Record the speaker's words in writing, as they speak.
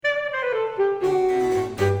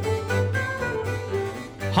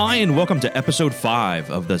Hi, and welcome to episode 5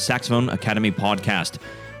 of the Saxophone Academy podcast.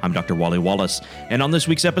 I'm Dr. Wally Wallace, and on this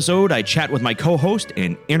week's episode, I chat with my co-host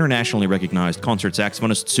and internationally recognized concert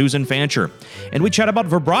saxophonist Susan Fancher. And we chat about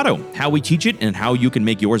vibrato, how we teach it, and how you can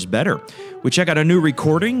make yours better. We check out a new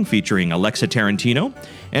recording featuring Alexa Tarantino,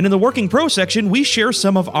 and in the Working Pro section, we share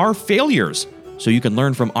some of our failures, so you can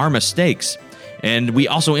learn from our mistakes. And we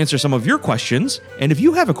also answer some of your questions. And if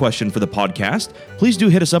you have a question for the podcast, please do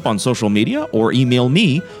hit us up on social media or email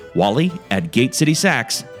me,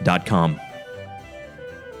 wally@gatecitysax.com.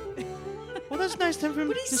 Well, that's nice to him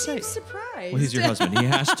But he to say. seems surprised. Well, he's your husband. He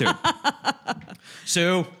has to.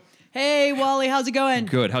 So, Hey, Wally, how's it going?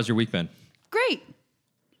 good. How's your week been? Great.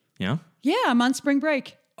 Yeah? Yeah, I'm on spring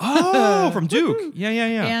break. Oh, from Duke. Yeah.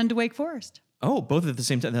 And Wake Forest. Oh, both at the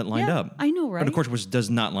same time. That lined Yeah, up. I know, right? But of course, which does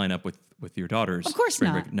not line up with your daughter's Of course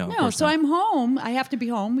spring not. break. No, of course so not. I'm home. I have to be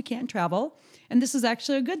home. We can't travel. And this is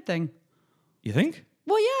actually a good thing. You think?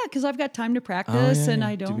 Well, yeah, because I've got time to practice and yeah.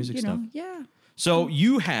 I Do don't, music stuff. yeah. So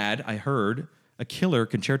you had, I heard, a killer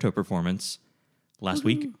concerto performance last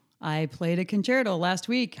week. I played a concerto last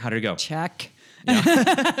week. How did it go? Check.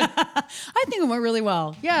 I think it went really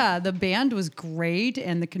well. Yeah, the band was great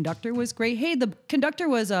and the conductor was great. Hey, the conductor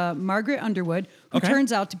was Margaret Underwood, who Okay.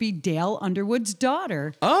 turns out to be Dale Underwood's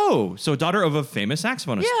daughter. Oh, so daughter of a famous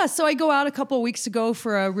saxophonist. Yeah, so I go out a couple of weeks ago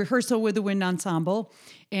for a rehearsal with the wind ensemble,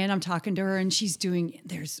 and I'm talking to her, and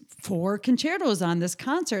there's 4 concertos on this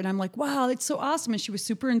concert, and I'm like, wow, it's so awesome, and she was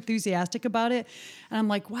super enthusiastic about it, and I'm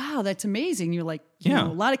like, wow, that's amazing. You're like, you Yeah.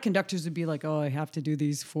 know, a lot of conductors would be like, oh, I have to do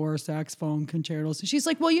these 4 saxophone concertos, and she's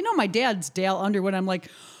like, well, you know, my dad's Dale Underwood. I'm like,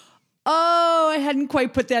 oh, I hadn't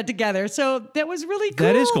quite put that together, so that was really cool.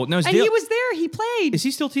 That is cool. Now, is and Dale- he was there. He played. Is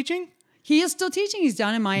he still teaching? He is still teaching. He's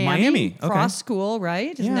down in Miami. Miami, okay. Frost School,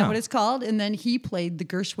 right? Isn't Yeah. that what it's called? And then he played the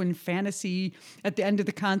Gershwin Fantasy at the end of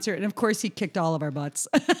the concert. And of course, he kicked all of our butts.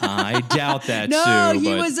 I doubt that, No, Sue. he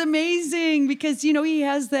but was amazing because, you know, he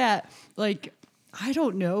has that, like, I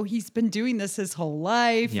don't know. He's been doing this his whole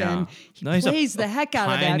life. Yeah. And he No, he's a plays the heck out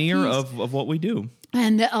of that pioneer piece. of what we do.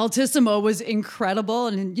 And the altissimo was incredible,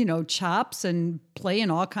 and you know, chops and playing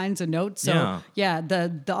all kinds of notes. So yeah,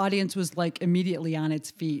 the audience was like immediately on its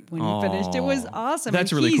feet when he finished. It was awesome.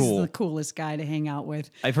 That's and really he's cool. the coolest guy to hang out with.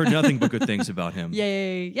 I've heard nothing but good things about him.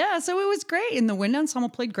 Yay! Yeah, so it was great, and the wind ensemble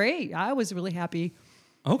played great. I was really happy.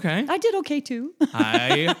 Okay. I did okay too.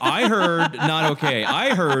 I heard not okay.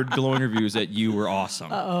 I heard glowing reviews that you were awesome.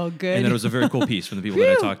 Oh, good. And that it was a very cool piece from the people that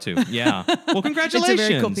I Phew. talked to. Yeah. Well, congratulations. It's a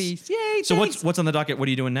very cool piece. Yay! So thanks. what's on the docket? What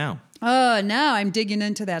are you doing now? Now I'm digging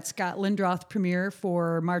into that Scott Lindroth premiere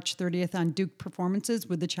for March 30th on Duke Performances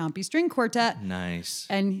with the Chompy String Quartet. Nice.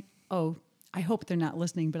 And I hope they're not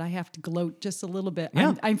listening, but I have to gloat just a little bit.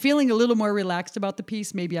 Yeah. I'm feeling a little more relaxed about the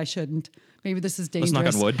piece. Maybe I shouldn't. Maybe this is dangerous.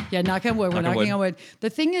 Let's knock on wood. Yeah, knock on wood. We're Knock on knocking wood. on wood. The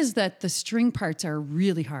thing is that the string parts are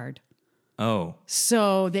really hard. Oh.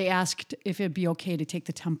 So they asked if it'd be okay to take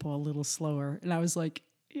the tempo a little slower. And I was like,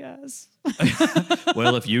 yes.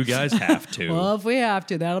 Well, if you guys have to. Well, if we have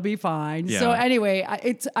to, that'll be fine. Yeah. So anyway,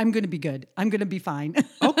 I'm going to be good. I'm going to be fine.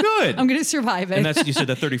 Oh, good. I'm going to survive it. And that's, you said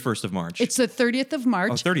the 31st of March. It's the 30th of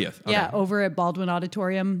March. Oh, 30th. Okay. Yeah, over at Baldwin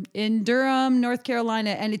Auditorium in Durham, North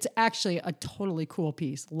Carolina. And it's actually a totally cool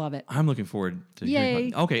piece. Love it. I'm looking forward to Yay. hearing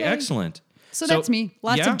about. Okay, Yay. excellent. So that's me.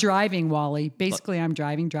 Lots yeah? of driving, Wally. Basically, I'm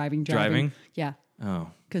driving. Driving? Yeah, Oh.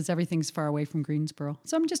 because everything's far away from Greensboro.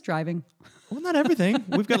 So I'm just driving. Well, not everything.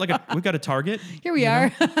 We've got a Target. Here we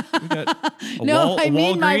are. We've got a No, I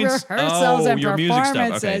mean my Walgreens. rehearsals and your music stuff.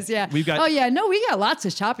 performances. Okay. Yeah. We've got. Oh yeah. No, we got lots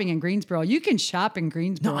of shopping in Greensboro. You can shop in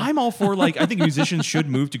Greensboro. No, I'm all for I think musicians should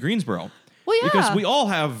move to Greensboro. Well, yeah. Because we all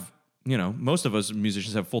have, most of us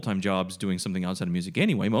musicians have full-time jobs doing something outside of music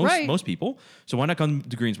anyway. Right. Most people. So why not come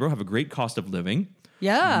to Greensboro? Have a great cost of living.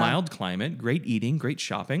 Yeah. Mild climate, great eating, great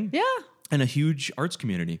shopping. Yeah. And a huge arts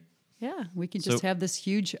community. Yeah. We can just So- have this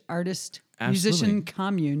huge artist Absolutely. musician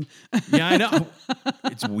commune. Yeah, I know.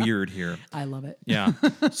 It's weird here. I love it. Yeah.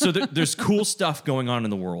 So there's cool stuff going on in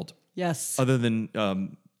the world Yes. other than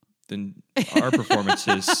our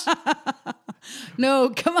performances. No,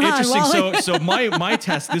 come on. Interesting. Wally. So my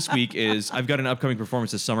task this week is I've got an upcoming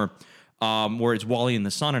performance this summer where it's Wally and the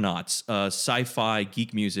Sononauts, sci-fi,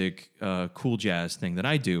 geek music, cool jazz thing that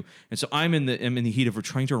I do. And so I'm in the heat of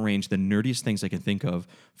trying to arrange the nerdiest things I can think of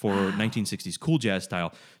for 1960s cool jazz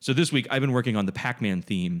style. So this week I've been working on the Pac-Man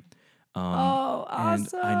theme.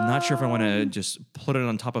 awesome. And I'm not sure if I want to just put it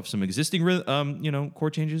on top of some existing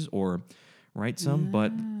chord changes or write some,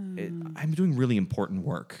 but I'm doing really important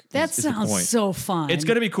work. That is the sounds point. so fun. It's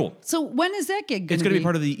going to be cool. So when is that gig going to be? It's going to be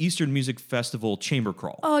part of the Eastern Music Festival Chamber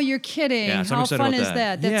Crawl. Oh, you're kidding. Yeah, so I'm How excited fun about is that.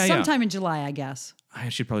 that? That's Yeah. sometime in July, I guess. I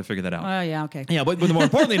should probably figure that out. Oh, yeah, okay. Yeah, but more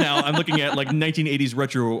importantly now, I'm looking at like 1980s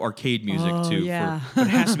retro arcade music Oh, too. yeah. But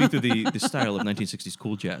it has to be through the style of 1960s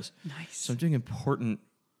cool jazz. Nice. So I'm doing important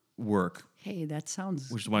work, Hey, that sounds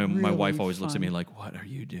which is why my really wife always looks at fun. me like, "What are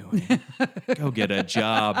you doing? Go get a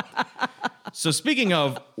job." So speaking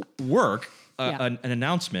of work, Yeah. an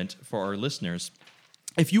announcement for our listeners.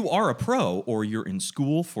 If you are a pro or you're in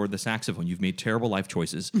school for the saxophone, you've made terrible life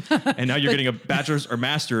choices, and now you're getting a bachelor's or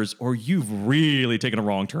master's, or you've really taken a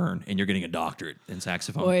wrong turn and you're getting a doctorate in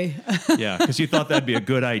saxophone. Boy. Yeah, because you thought that'd be a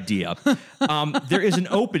good idea. There is an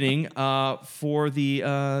opening for the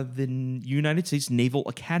United States Naval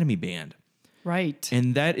Academy Band, Right.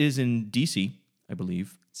 and that is in D.C., I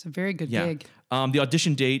believe. It's a very good Yeah. gig. The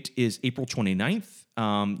audition date is April 29th.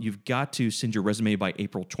 You've got to send your resume by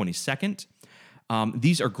April 22nd.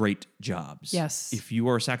 These are great jobs. Yes. If you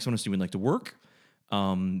are a saxophonist and would like to work,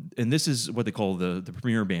 and this is what they call the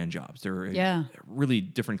premier band jobs. They're a really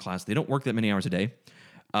different class. They don't work that many hours a day.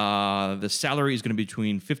 The salary is going to be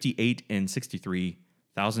between $58,000 and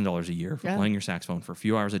 $63,000 a year for playing your saxophone for a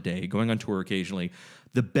few hours a day, going on tour occasionally.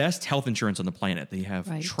 The best health insurance on the planet. They have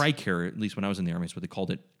TRICARE, at least when I was in the Army, that's what they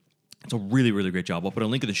called it. It's a really, really great job. I'll put a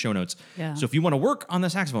link in the show notes. Yeah. So if you want to work on the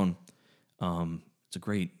saxophone, it's a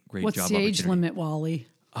great What's job the age opportunity. limit, Wally?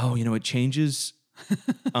 Oh, it changes.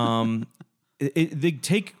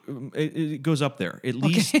 It goes up there, at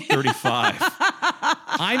least 35.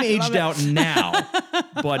 I'm aged out now,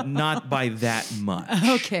 but not by that much.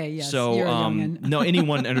 Okay, yes. So, you're a youngin'. no,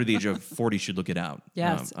 anyone under the age of 40 should look it out.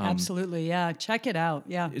 Yes, absolutely. Yeah, check it out.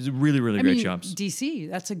 Yeah. It's really, really great jobs. DC,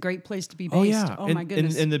 that's a great place to be based. Oh, yeah. Oh, and, my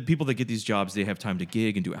goodness. And the people that get these jobs, they have time to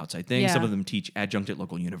gig and do outside things. Some Yeah. of them teach adjunct at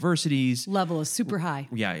local universities. Level is super high.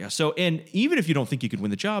 Yeah. So, and even if you don't think you could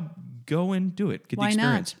win the job, go and do it. Get Why the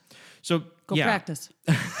not? experience. So, Go practice.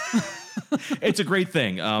 It's a great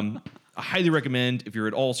thing. I highly recommend if you're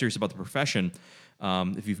at all serious about the profession,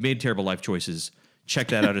 if you've made terrible life choices, check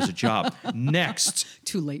that out as a job. Next,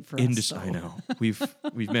 Too late for us. So. I know we've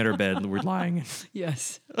made our bed and we're lying.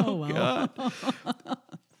 Yes. Oh, wow. God.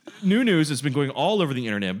 New news has been going all over the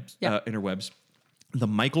internet, Yeah. interwebs. The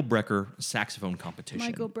Michael Brecker saxophone competition.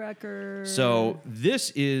 Michael Brecker. So this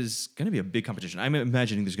is going to be a big competition. I'm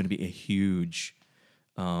imagining there's going to be a huge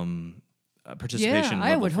participation. Yeah, I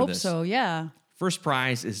level would for hope this. so. Yeah. First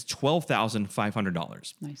prize is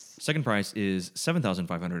 $12,500. Nice. Second prize is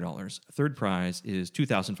 $7,500. Third prize is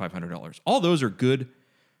 $2,500. All those are good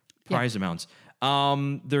prize amounts. There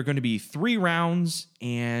are going to be 3 rounds,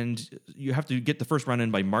 and you have to get the first round in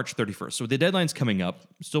by March 31st. So the deadline's coming up.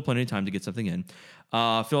 Still plenty of time to get something in.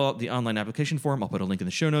 Fill out the online application form. I'll put a link in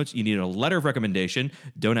the show notes. You need a letter of recommendation.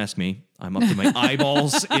 Don't ask me. I'm up to my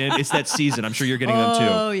eyeballs. And it's that season. I'm sure you're getting them too.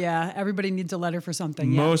 Oh, yeah. Everybody needs a letter for something.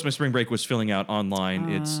 Most of my spring break was filling out online.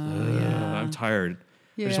 I'm tired.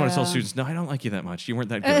 I just want to tell Yeah. students, no, I don't like you that much. You weren't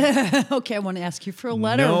that good. Yeah. Okay, I want to ask you for a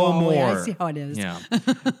letter. No Wally. more. I see how it is. Yeah.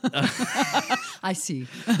 I see.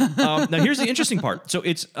 Now, here's the interesting part. So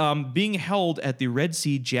it's being held at the Red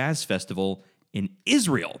Sea Jazz Festival in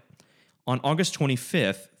Israel on August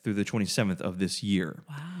 25th through the 27th of this year.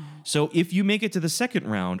 Wow. So if you make it to the second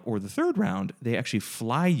round or the third round, they actually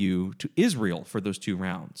fly you to Israel for those 2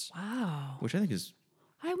 rounds, Wow. which I think is,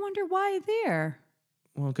 I wonder why there.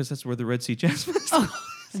 well, because that's where the Red Sea Jazz Festival.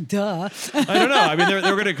 Duh. I don't know. I mean, they're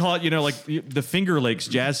going to call it, like the Finger Lakes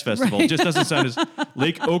Jazz Festival. It just doesn't sound as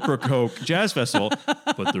Lake Ocracoke Jazz Festival,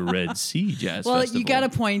 but the Red Sea Jazz Well, Festival. you got a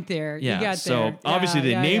point there. Yeah. You got So there. obviously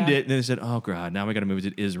they Yeah, named yeah. it, and then they said, "Oh God, now we got to move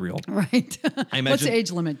it to Israel." Right. imagine- What's the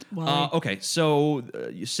age limit? Wally? Okay, so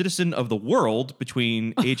citizen of the world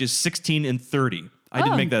between ages 16 and 30. I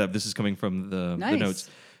didn't make that up. This is coming from the Nice. notes.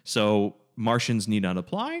 So Martians need not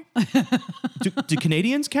apply. do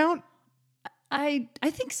Canadians count? I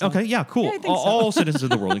think so. Okay, yeah, cool. Yeah, I think all citizens of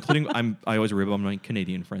the world, including I always rib on my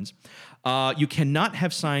Canadian friends. You cannot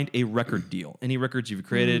have signed a record deal. Any records you've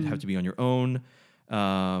created have to be on your own,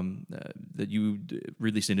 that you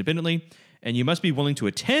release independently, and you must be willing to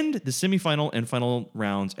attend the semifinal and final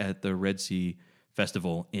rounds at the Red Sea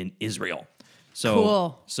Festival in Israel. So,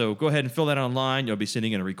 Cool. So go ahead and fill that online. You'll be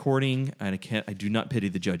sending in a recording, and I do not pity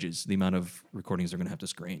the judges. The amount of recordings they're going to have to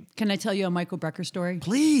screen. Can I tell you a Michael Brecker story?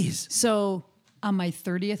 Please. So on my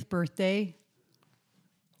 30th birthday,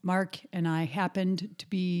 Mark and I happened to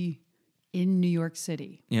be in New York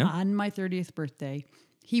City Yeah. on my 30th birthday.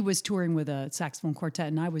 He was touring with a saxophone quartet,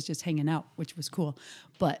 and I was just hanging out, which was cool.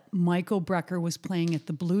 But Michael Brecker was playing at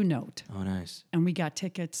the Blue Note, Oh, nice. and we got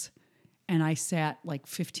tickets. and I sat like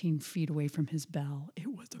 15 feet away from his bell. It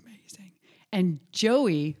was amazing. And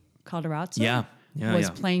Joey Calderazzo was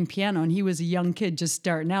playing piano, and he was a young kid just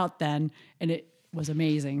starting out then, and it was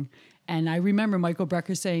amazing. And I remember Michael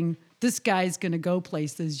Brecker saying, "This guy's going to go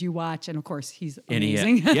places. You watch." And of course, he's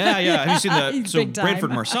amazing. Yeah. Have you seen that? He's So big time.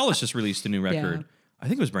 Branford Marsalis just released a new record. Yeah. I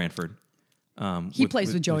think it was Branford. He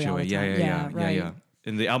plays with Joey all the time. Yeah.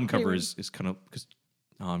 And the album cover is kind of because.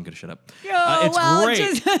 Oh, I'm gonna shut up. Oh,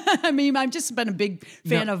 It's great. I mean, I've just been a big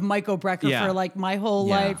fan of Michael Brecker for like my whole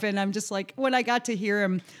life, and I'm just like, when I got to hear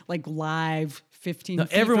him like live, 15. Now,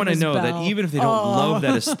 feet everyone from I his know bell. that even if they don't love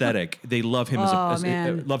that aesthetic, they love him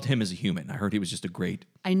man. loved him as a human. I heard he was just a great.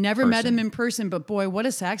 I never met person. him in person, but boy, what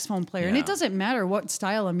a saxophone player! And Yeah. it doesn't matter what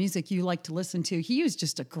style of music you like to listen to. He was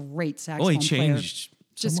just a great Oh, saxophone he player. changed.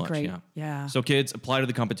 So Just much, great. Yeah. So kids, apply to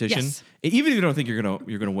the competition. Yes. Even if you don't think you're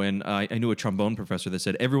gonna win, I knew a trombone professor that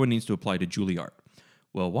said everyone needs to apply to Juilliard.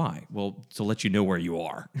 Well, why? Well, to let you know where you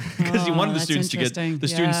are, because he wanted the that's students to get interesting. the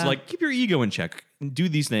students to Yeah. like keep your ego in check, and do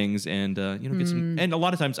these things, and get some. And a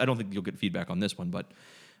lot of times, I don't think you'll get feedback on this one, but.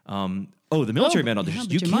 The military band auditions.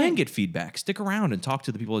 but you you can might. get feedback. Stick around and talk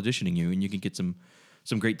to the people auditioning you, and you can get some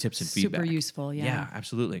great tips and Super feedback. useful, yeah. Yeah,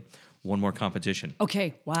 absolutely. One more competition.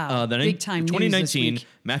 Okay. Wow. Then Big in time. 2019 news this week.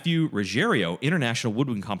 Matthew Ruggiero International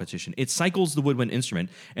Woodwind Competition. It cycles the woodwind instrument,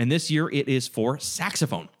 and this year it is for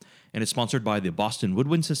saxophone, and it's sponsored by the Boston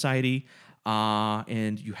Woodwind Society.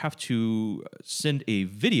 And you have to send a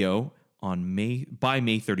video on May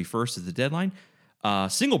 31st is the deadline.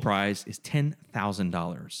 Single prize is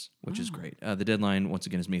 $10,000, which is great. The deadline, once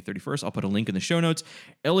again, is May 31st. I'll put a link in the show notes.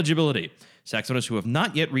 Eligibility: saxophonists who have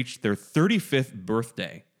not yet reached their 35th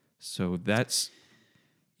birthday. So that's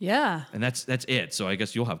it. So I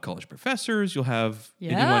guess you'll have college professors. You'll have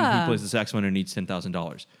anyone who Yeah. plays the saxophone and needs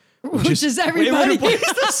 $10,000. Which is everybody. Everyone who plays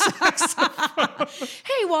the saxophone.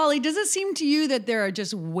 Hey, Wally, does it seem to you that there are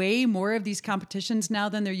just way more of these competitions now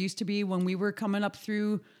than there used to be when we were coming up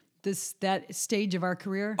through that stage of our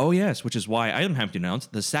career? Oh, yes, which is why I am happy to announce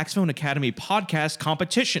the Saxophone Academy podcast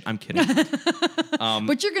competition. I'm kidding.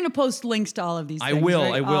 But you're going to post links to all of these I things, will.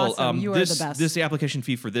 right? I will. Awesome. You are the best. The application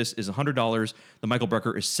fee for this is $100. The Michael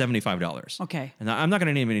Brecker is $75. Okay. And I'm not going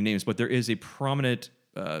to name any names, but there is a prominent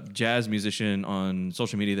jazz musician on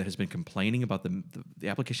social media that has been complaining about the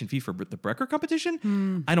application fee for the Brecker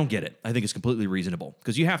competition. I don't get it. I think it's completely reasonable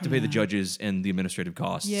because you have to pay the judges and the administrative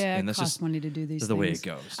costs. Yeah, and it that's costs just money to do these the things. way it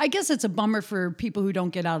goes. I guess it's a bummer for people who don't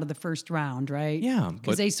get out of the first round, right? Yeah, because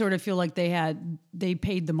but- they sort of feel like they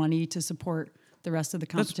paid the money to support the rest of the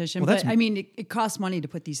competition. well, But I mean, it costs money to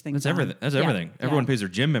put these things. That's on. everything. That's Yeah, everything. yeah. Everyone pays their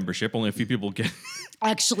gym membership. Only a few people get.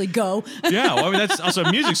 Actually, go. Yeah, well, I mean that's also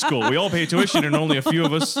music school. We all pay tuition, and only a few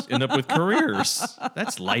of us end up with careers.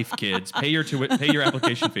 That's life, kids. Pay your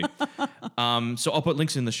application fee. So I'll put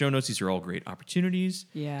links in the show notes. These are all great opportunities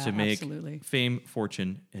to make absolutely. fame,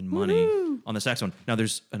 fortune, and money on the saxophone. Now,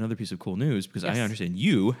 there's another piece of cool news because I Yes. understand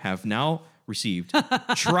you have now received,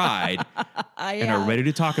 tried, and are am. ready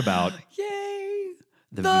to talk about Yay!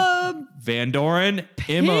 the Van Doren MO.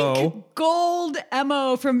 Pink gold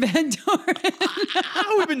MO from Van Doren.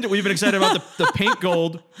 We've been excited about the pink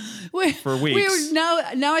gold. For weeks. Now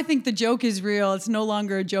I think the joke is real. It's no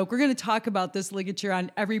longer a joke. We're going to talk about this ligature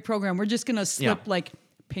on every program. We're just going to slip like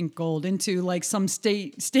pink gold into like some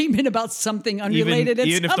statement about something unrelated.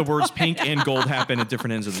 Even if the words pink and gold happen at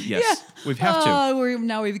different ends of the we have to.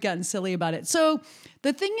 Now we've gotten silly about it. So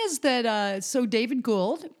the thing is that David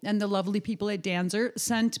Gould and the lovely people at Danzer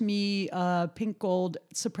sent me a pink gold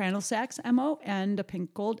soprano sax MO and a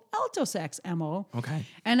pink gold alto sax MO. Okay.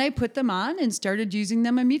 And I put them on and started using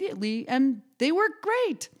them immediately, and they work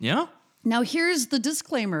great. Yeah. Now here's the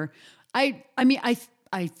disclaimer. I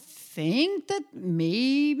think that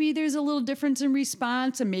maybe there's a little difference in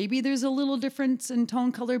response and maybe there's a little difference in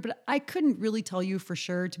tone color, but I couldn't really tell you for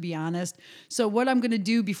sure, to be honest. So what I'm going to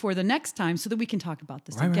do before the next time, so that we can talk about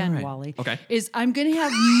this again, Wally, is I'm going to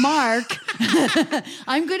have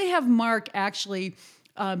Mark, actually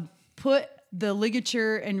put the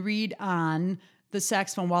ligature and read on the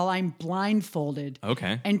saxophone while I'm blindfolded.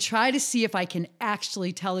 Okay. And try to see if I can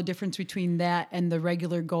actually tell the difference between that and the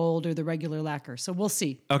regular gold or the regular lacquer. So we'll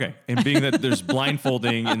see. Okay. And being that there's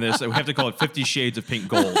blindfolding in this, we have to call it 50 Shades of Pink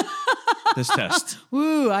Gold, this test.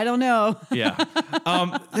 Woo, I don't know. Yeah.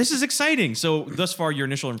 This is exciting. So thus far, your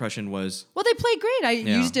initial impression was? Well, they play great. I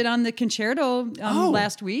used it on the concerto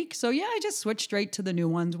last week. So yeah, I just switched straight to the new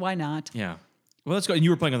ones. Why not? Yeah. Well, let's go. And you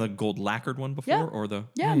were playing on the gold lacquered one before? Or the?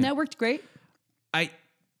 Yeah, and that worked great. And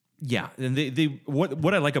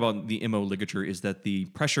what I like about the MO ligature is that the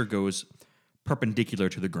pressure goes perpendicular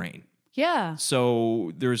to the grain. Yeah.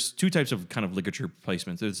 So there's two types of kind of ligature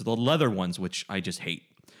placements. There's the leather ones, which I just hate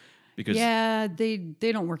because Yeah, they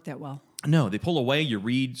don't work that well. no, they pull away your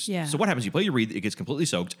reed. Yeah. So what happens? You play your reed, it gets completely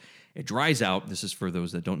soaked. It dries out. This is for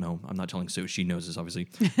those that don't know. I'm not telling Sue. She knows this, obviously.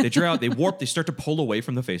 They dry out, they warp, they start to pull away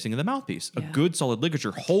from the facing of the mouthpiece. A Yeah. good solid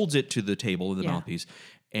ligature holds it to the table of the Yeah. mouthpiece,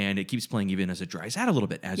 and it keeps playing even as it dries out a little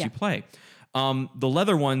bit as Yeah. you play. The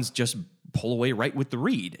leather ones just pull away right with the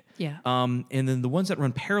reed. Yeah. And then the ones that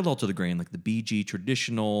run parallel to the grain, like the BG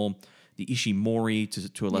traditional, the Ishimori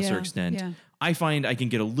to a lesser Yeah, extent, yeah. I find I can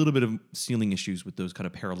get a little bit of sealing issues with those kind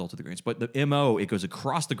of parallel to the grains. But the MO, it goes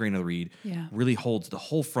across the grain of the reed, Yeah. really holds the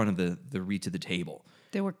whole front of the reed to the table.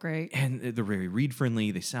 They work great. And they're very reed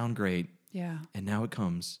friendly, they sound great. Yeah. And now it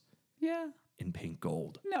comes Yeah. in pink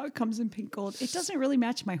gold. No, it comes in pink gold. It doesn't really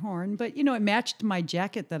match my horn, but it matched my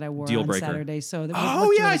jacket that I wore Deal on breaker. Saturday. So that Oh,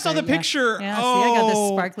 looked yeah, really I saw the great. picture. Yeah, see, I got this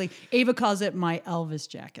Oh. sparkly. Ava calls it my Elvis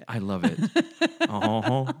jacket. I love it.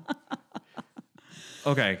 uh-huh.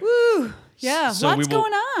 Okay. Woo! Yeah, So lots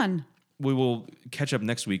going on. We will catch up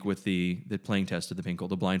next week with the playing test of the pink gold,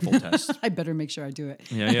 the blindfold test. I better make sure I do it.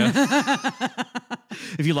 Yeah.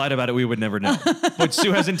 If you lied about it, we would never know. But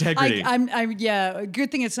Sue has integrity. Yeah.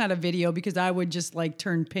 Good thing it's not a video because I would just like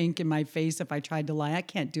turn pink in my face if I tried to lie. I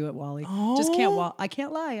can't do it, Wally. Just can't. I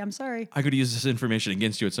can't lie. I'm sorry. I could use this information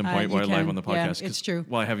against you at some point You while I live can. on the Yeah, podcast. 'cause- it's true.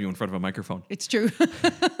 While I have you in front of a microphone. It's true.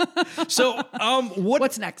 So,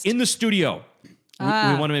 What's next? in the studio? We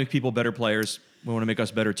want to make people better players. We want to make us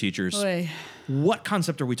better teachers. Boy, What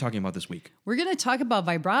concept are we talking about this week? we're gonna talk about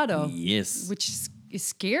vibrato, Yes. which is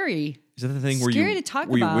scary. Is that the thing where Scary you to talk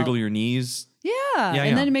where you about. wiggle your knees? Yeah, Yeah, and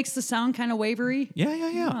yeah. then it makes the sound kind of wavery. Yeah.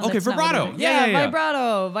 Oh, Okay, that's not what vibrato. it is. Yeah.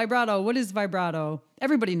 Vibrato. What is vibrato?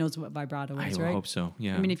 Everybody knows what vibrato I is, right? hope so.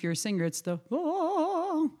 Yeah. I mean, if you're a singer, it's the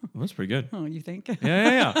Well, that's pretty good. oh, you think?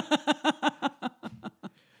 Yeah.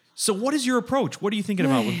 So, what is your approach? What are you thinking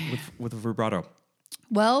about with vibrato?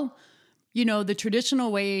 Well, the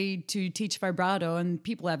traditional way to teach vibrato, and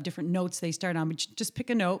people have different notes they start on, but you just pick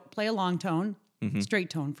a note, play a long tone, straight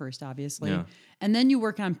tone first, obviously. Yeah. And then you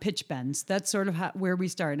work on pitch bends. That's sort of where we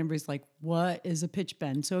start. And everybody's like, what is a pitch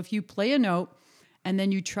bend? So if you play a note and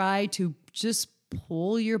then you try to just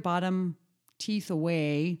pull your bottom teeth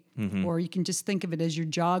away, or you can just think of it as your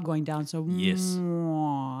jaw going down. So, Yes.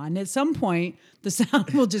 and at some point, the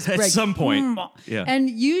sound will just break. At some point. Yeah. And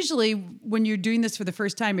usually when you're doing this for the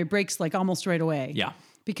first time, it breaks like almost right away. Yeah.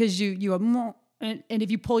 Because you have more, and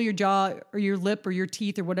if you pull your jaw or your lip or your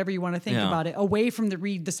teeth or whatever you want to think Yeah. about it away from the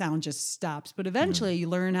reed, the sound just stops. But eventually you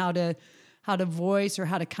learn how to voice or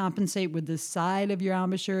how to compensate with the side of your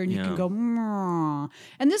embouchure, and you Yeah. can go, "Mwah."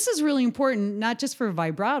 And this is really important, not just for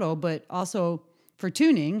vibrato, but also for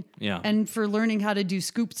tuning Yeah. and for learning how to do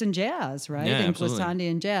scoops and jazz, right? Yeah, and absolutely.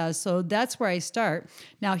 glissandi and jazz. So that's where I start.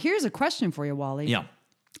 Now, here's a question for you, Wally. Yeah.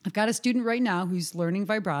 I've got a student right now who's learning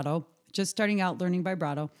vibrato, just starting out learning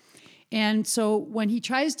vibrato. And so when he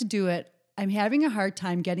tries to do it, I'm having a hard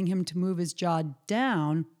time getting him to move his jaw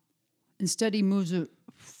down. Instead, he moves it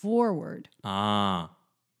forward. Ah.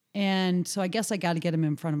 And so I guess I got to get him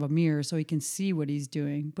in front of a mirror so he can see what he's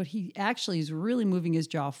doing. But he actually is really moving his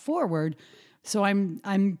jaw forward. So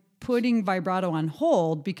I'm putting vibrato on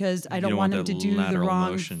hold because I don't don't want want him that to do the lateral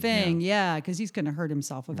wrong motion, thing. Yeah, because he's going to hurt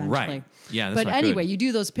himself eventually. Right. Yeah, that's But not anyway, good. you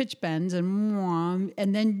do those pitch bends and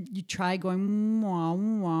then you try going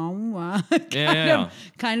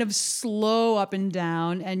kind of slow up and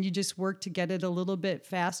down, and you just work to get it a little bit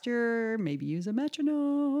faster. Maybe use a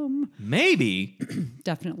metronome. Maybe.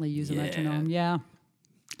 Definitely use a metronome. Yeah.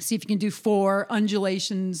 See if you can do 4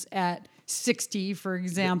 undulations at 60, for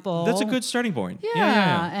example. That's a good starting point.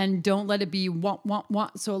 Yeah. And don't let it be wah, wah, wah,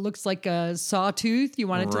 so it looks like a sawtooth. You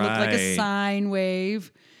want it to look like a Right. sine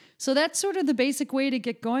wave. So that's sort of the basic way to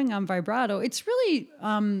get going on vibrato. It's really,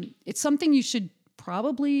 it's something you should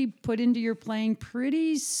probably put into your playing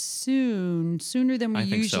pretty soon, sooner than we I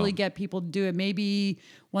think usually so. get people to do it. Maybe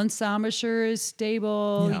once the embouchure is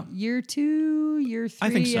stable, Yeah. year 2, year 3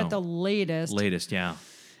 I think so. at the latest. Latest, yeah.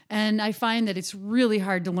 And I find that it's really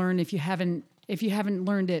hard to learn if you haven't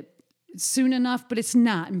learned it soon enough, but it's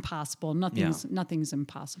not impossible. Nothing's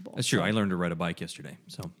impossible. That's true. I learned to ride a bike yesterday.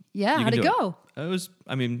 So Yeah, you how'd can it do go?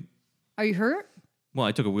 Are you hurt? Well,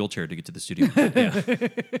 I took a wheelchair to get to the studio. Yeah.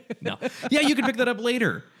 No. Yeah, you can pick that up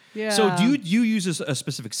later. Yeah. So do you use a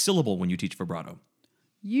specific syllable when you teach vibrato?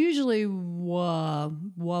 Usually wah,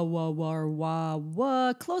 wah, wah, wah, wah,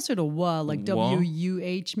 wah, closer to wah, like Wah?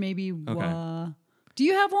 W-U-H maybe, wah. Do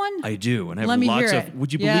you have one? I do. And I have Let me lots hear of, it.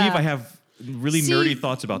 would you believe Yeah. I have really nerdy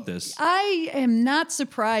thoughts about this. I am not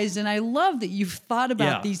surprised, and I love that you've thought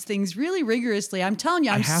about these things really rigorously. I'm telling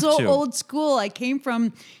you, I'm so old school. I came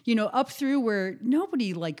from, up through where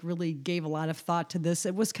nobody really gave a lot of thought to this.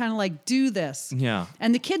 It was kind of like, do this. Yeah.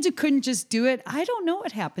 And the kids who couldn't just do it, I don't know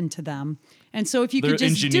what happened to them. And so if you They're could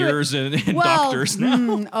just engineers do it, and doctors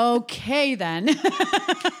now. Okay, then.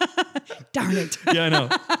 Darn it. Yeah, I know.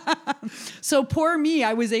 So poor me,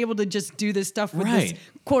 I was able to just do this stuff with this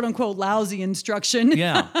quote unquote lousy instruction.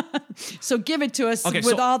 Yeah. So give it to us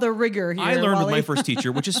with all the rigor here. I learned Wally. with my first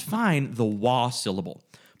teacher, which is fine, the wa syllable.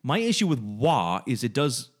 My issue with wa is it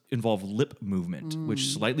does involve lip movement, which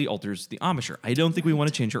slightly alters the embouchure. I don't think we want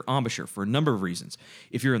to change our embouchure for a number of reasons.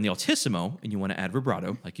 If you're in the altissimo and you want to add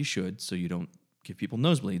vibrato, like you should, so you don't give people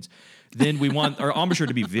nosebleeds, then we want our embouchure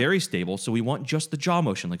to be very stable. So we want just the jaw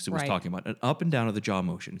motion, like Sue was talking about, an up and down of the jaw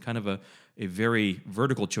motion, kind of a very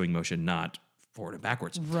vertical chewing motion, not forward and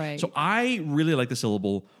backwards. Right. So I really like the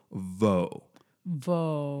syllable vo.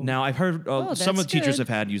 Vo. Now, I've heard some of the teachers good. have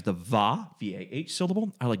had use the va, V-A-H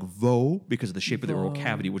syllable. I like vo because of the shape of the oral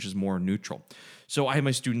cavity, which is more neutral. So I have my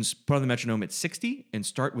students put on the metronome at 60 and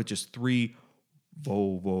start with just 3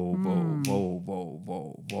 vo, vo, vo, vo, vo,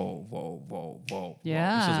 vo, vo, vo, vo, vo.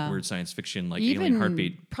 Yeah. This is a weird science fiction, like alien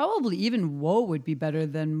heartbeat. Probably even wo would be better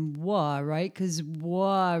than wa, right? Because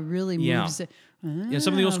wa really moves. Yeah,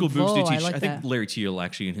 some of the old school books do teach. I think Larry Teal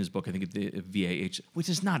actually in his book, I think the VAH, which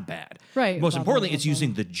is not bad. Right. Most importantly, it's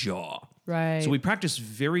using the jaw. Right. So we practice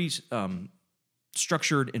very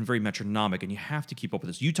structured and very metronomic, and you have to keep up with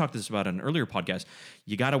this. You talked this about in an earlier podcast.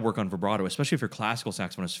 You got to work on vibrato, especially if you're classical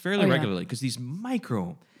saxophonist, fairly regularly, because these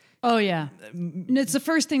micro. Oh, yeah. And it's the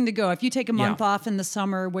first thing to go. If you take a month off in the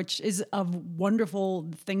summer, which is a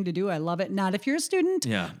wonderful thing to do, I love it. Not if you're a student.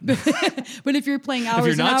 Yeah. But if you're playing hours if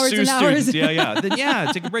you're and not hours and hours. Student,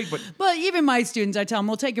 then take a break. But even my students, I tell them,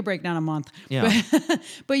 we'll take a break, not a month. Yeah.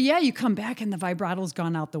 But yeah, you come back and the vibrato's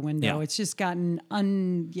gone out the window. Yeah. It's just gotten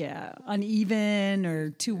uneven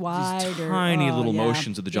or too wide. These tiny little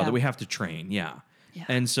motions of the jaw Yeah. that we have to train. Yeah.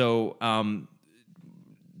 And so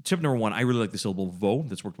tip number 1, I really like the syllable vo.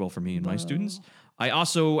 That's worked well for me and my students. I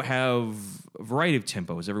also have a variety of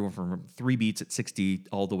tempos, everyone from 3 beats at 60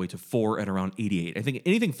 all the way to 4 at around 88. I think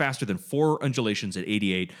anything faster than 4 undulations at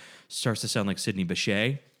 88 starts to sound like Sidney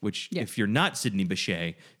Bechet, which if you're not Sidney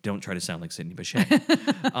Bechet, don't try to sound like Sidney Bechet.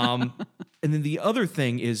 And then the other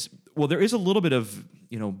thing is, there is a little bit of,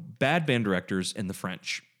 bad band directors in the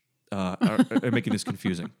French are making this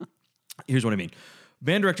confusing. Here's what I mean.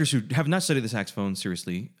 Band directors who have not studied the saxophone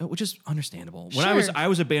seriously, which is understandable. When I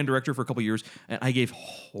was a band director for a couple of years, and I gave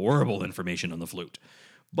horrible information on the flute.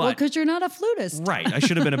 But because you're not a flutist. Right. I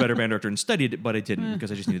should have been a better band director and studied it, but I didn't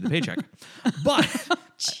because I just needed the paycheck. But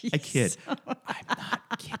I kid. I'm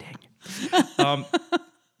not kidding.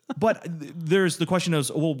 But there's the question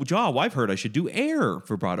of, jaw, I've heard I should do air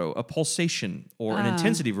vibrato, a pulsation, or an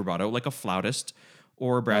intensity vibrato, like a flautist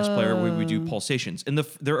or a brass player where we do pulsations. And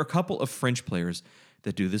there are a couple of French players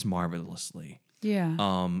that do this marvelously. Yeah.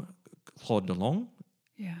 Claude Delon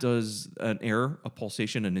does an air, a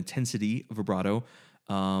pulsation, an intensity vibrato.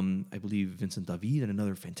 I believe Vincent David and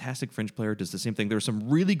another fantastic French player does the same thing. There are some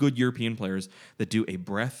really good European players that do a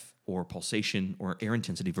breath or pulsation or air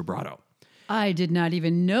intensity vibrato. I did not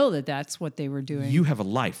even know that that's what they were doing. You have a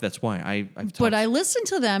life. That's why I've talked. But I listen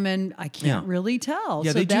to them and I can't really tell.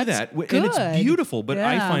 Yeah, so they do that's that. Good. And it's beautiful, but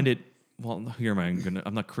I find it, here am I,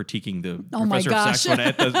 I'm not critiquing the professor of saxophone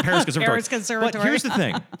at the Paris Conservatory. Paris Conservatory. But here's the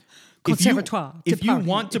thing. Conservatoire. If you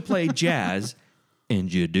want to play jazz,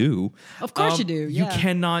 and you do. Of course you do, You yeah.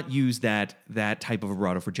 cannot use that type of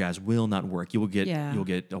vibrato for jazz. Will not work. You will get a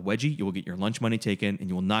wedgie. You will get your lunch money taken, and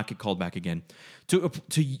you will not get called back again. To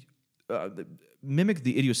mimic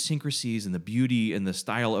the idiosyncrasies and the beauty and the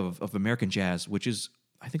style of American jazz, which is,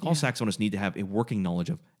 I think all saxophonists need to have a working knowledge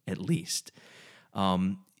of at least.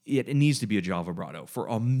 It needs to be a jaw vibrato for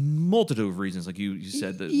a multitude of reasons, like you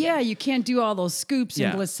said. You can't do all those scoops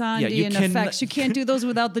and glissandi and effects. You can't do those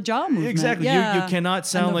without the jaw movement. Exactly. Yeah. You cannot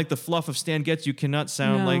sound like the fluff of Stan Getz. You cannot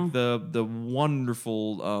sound like the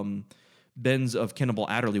wonderful bends of Cannonball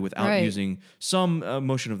Adderley without using some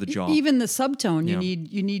motion of the jaw. Even the subtone,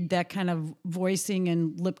 you need that kind of voicing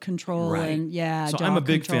and lip control and So jaw I'm a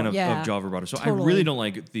big control. fan of jaw vibrato. So I really don't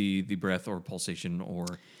like the breath or pulsation or.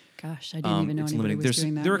 Gosh, I didn't even know anybody was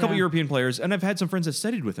doing that. There are a couple European players, and I've had some friends that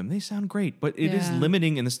studied with them. They sound great, but it is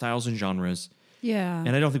limiting in the styles and genres. Yeah.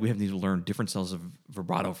 And I don't think we need to learn different styles of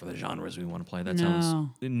vibrato for the genres we want to play. That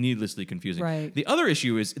sounds needlessly confusing. Right. The other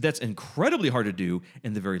issue is that's incredibly hard to do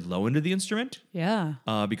in the very low end of the instrument. Yeah.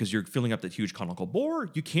 Because you're filling up that huge conical bore.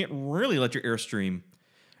 You can't really let your airstream.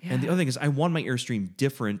 And the other thing is I want my Airstream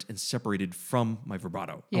different and separated from my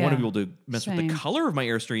vibrato. I Yeah. want to be able to mess with Same. the color of my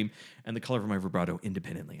Airstream and the color of my vibrato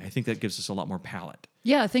independently. I think that gives us a lot more palette.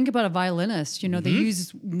 Yeah, think about a violinist. You know, they use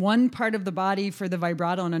one part of the body for the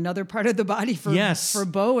vibrato and another part of the body for Yes. for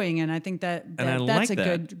bowing, and I think that, I that's like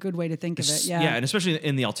a that. good way to think of it. Yeah, and especially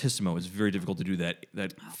in the altissimo, it's very difficult to do that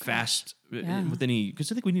fast with any,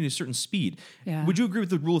 because I think we need a certain speed. Yeah. Would you agree with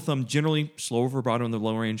the rule of thumb? Generally, slower vibrato in the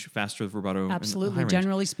low range, faster vibrato in the high absolutely. range.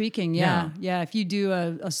 Generally speaking, Yeah. yeah. If you do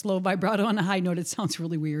a slow vibrato on a high note, it sounds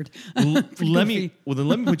really weird. Let me goofy.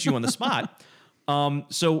 let me put you on the spot.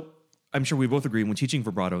 So I'm sure we both agree when teaching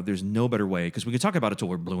vibrato, there's no better way, because we could talk about it till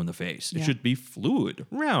we're blue in the face. It Yeah. should be fluid,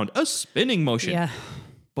 round, a spinning motion. Yeah.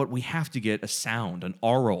 But we have to get a sound, an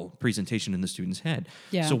aural presentation in the student's head.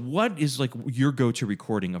 Yeah. So what is like your go-to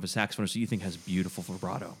recording of a saxophonist that you think has beautiful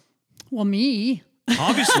vibrato? Well, me.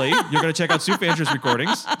 Obviously, you're going to check out Sue Fancher's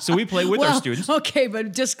recordings. So we play with our students. Okay,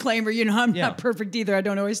 but disclaimer, I'm Yeah. not perfect either. I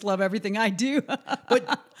don't always love everything I do.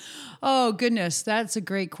 But Oh, goodness. That's a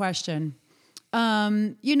great question.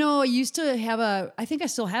 I used to have I think I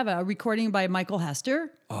still have a recording by Michael Hester.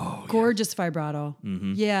 Oh, gorgeous vibrato.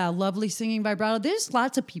 Mm-hmm. Yeah, lovely singing vibrato. There's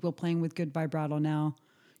lots of people playing with good vibrato now.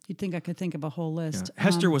 You'd think I could think of a whole list.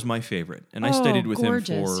 Hester was my favorite, and I studied with him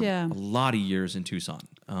gorgeous, for yeah. a lot of years in Tucson.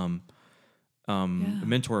 A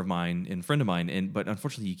mentor of mine and friend of mine, but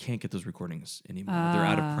unfortunately, you can't get those recordings anymore. They're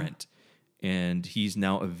out of print, and he's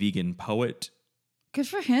now a vegan poet. Good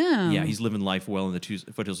for him. Yeah, he's living life well in the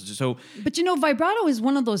foothills. So But vibrato is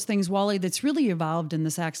one of those things, Wally, that's really evolved in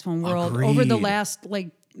the saxophone world over the Agreed. last,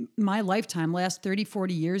 my lifetime, last 30,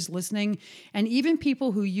 40 years listening. And even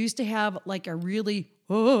people who used to have like a really,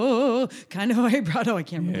 kind of vibrato, I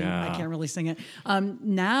can't really sing it,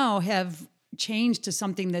 now have changed to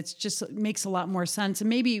something that's just makes a lot more sense. And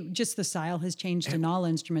maybe just the style has changed in all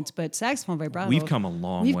instruments, but saxophone vibrato. we've come a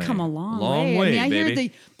long way. We've come a long way. way. I Baby.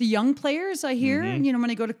 hear the young players, when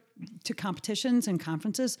I go to competitions and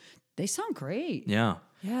conferences, they sound great. Yeah.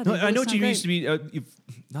 Yeah, No, they I really know what sound you used to be.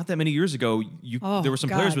 Not that many years ago, there were some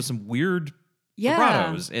players God. with some weird Yeah.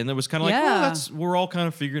 vibratos, and it was kind of like, Yeah. we're all kind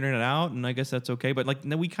of figuring it out, and I guess that's okay. But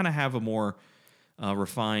now we kind of have a more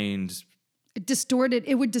refined.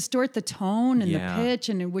 It would distort the tone and Yeah. the pitch,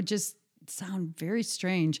 and it would just sound very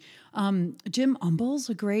strange. Jim Umble's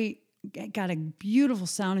got a beautiful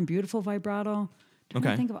sound and beautiful vibrato. Trying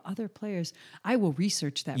to think of other players. I will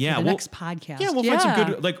research that for the next podcast. Yeah, we'll find some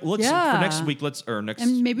good. Let's for next week. Next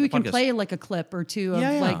and maybe we can podcast. play like a clip or two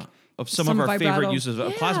of of some of our vibrato. favorite uses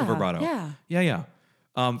of plasma vibrato. Yeah.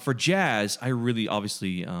 For jazz, I really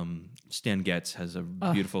obviously Stan Getz has a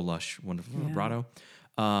beautiful, lush, wonderful vibrato.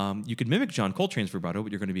 You could mimic John Coltrane's vibrato,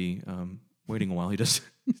 but you're going to be waiting a while. He does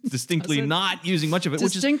distinctly not using much of it.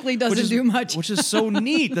 Distinctly doesn't do much. Which is so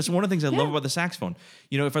neat. That's one of the things I love about the saxophone.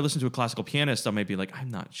 If I listen to a classical pianist, I might be like, I'm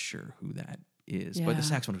not sure who that is. But the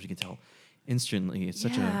saxophone, as you can tell instantly, it's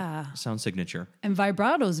such a sound signature. And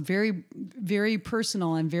vibrato is very, very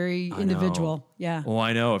personal and very individual. Yeah. Oh,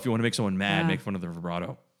 I know. If you want to make someone mad, make fun of their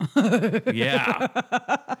vibrato. Yeah.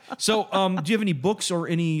 So, do you have any books or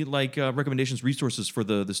any recommendations, resources for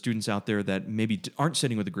the students out there that maybe aren't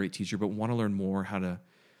sitting with a great teacher but want to learn more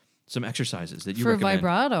some exercises that you For recommend?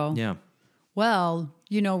 vibrato? Yeah. Well,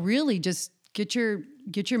 really just get your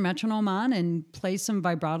metronome on and play some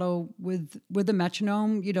vibrato with the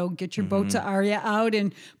metronome. Get your Bozza aria out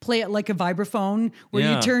and play it like a vibraphone,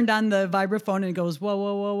 where you turned on the vibraphone and it goes whoa,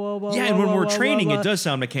 whoa, whoa, whoa, whoa. Yeah, and when whoa, we're whoa, training, whoa, whoa. it does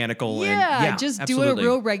sound mechanical. Yeah, and just absolutely. do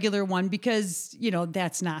a real regular one, because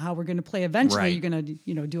that's not how we're going to play. Eventually, Right. you're going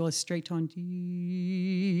to do a straight tone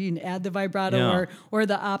and add the vibrato, Yeah. or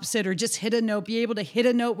the opposite, or just hit a note. Be able to hit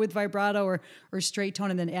a note with vibrato or straight tone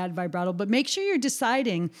and then add vibrato. But make sure you're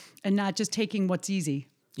deciding and not just taking what's easy.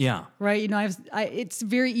 Yeah. Right, it's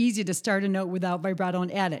very easy to start a note without vibrato and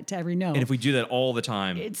add it to every note. And if we do that all the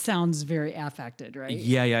time, it sounds very affected, right?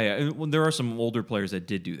 yeah. And, well, there are some older players that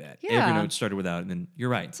did do that. Yeah. Every note started without, and then you're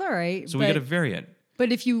right. It's all right. So we got to vary it.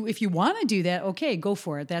 But if you want to do that, okay, go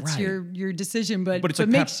for it. That's Right. your decision. But But it's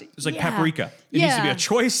like paprika. It needs to be a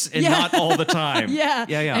choice and not all the time. Yeah.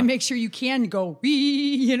 And make sure you can go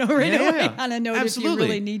wee, right away on a note if you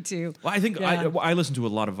really need to. Well, I think I listen to a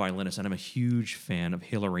lot of violinists, and I'm a huge fan of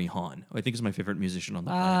Hilary Hahn, who I think is my favorite musician on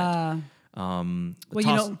the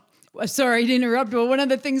planet. Sorry to interrupt, but one of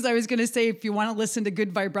the things I was going to say, if you want to listen to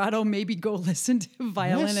good vibrato, maybe go listen to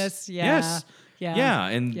violinists. Yes. Yeah. Yeah,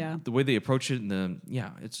 and the way they approach it, and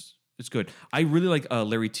it's It's good. I really like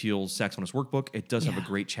Larry Teal's Saxophonist Workbook. It does have a Yeah.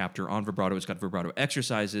 great chapter on vibrato. It's got vibrato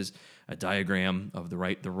exercises, a diagram of the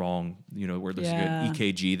right, the wrong, where there's Yeah. a good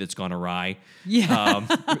EKG that's gone awry Yeah.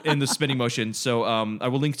 in the spinning motion. So I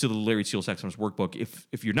will link to the Larry Teal Saxophonist Workbook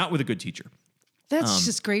if you're not with a good teacher. That's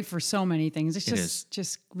just great for so many things. It's is.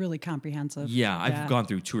 just really comprehensive. Yeah, I've gone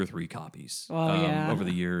through 2 or 3 copies over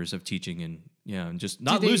the years of teaching and just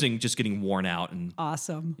not losing, just getting worn out and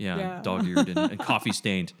Awesome. dog-eared and coffee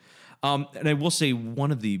stained. And I will say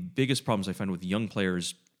one of the biggest problems I find with young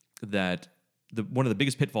players that one of the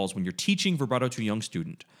biggest pitfalls when you're teaching vibrato to a young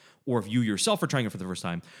student, or if you yourself are trying it for the first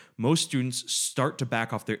time, most students start to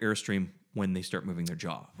back off their airstream when they start moving their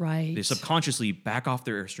jaw. Right. They subconsciously back off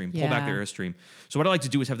their airstream, pull back Yeah. their airstream. So what I like to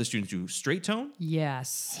do is have the students do straight tone,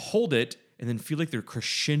 Yes. hold it, and then feel like they're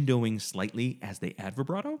crescendoing slightly as they add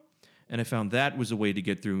vibrato. And I found that was a way to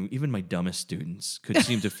get through. Even my dumbest students could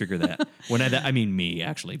seem to figure that. I mean me,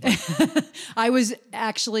 actually. But I was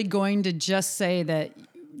actually going to just say that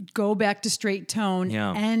go back to straight tone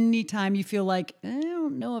anytime you feel like, I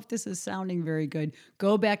don't know if this is sounding very good.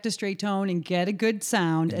 Go back to straight tone and get a good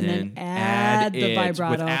sound and then add the it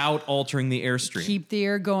vibrato. without altering the airstream. Keep the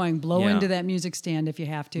air going. Blow Yeah. into that music stand if you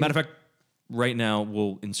have to. Matter of fact, right now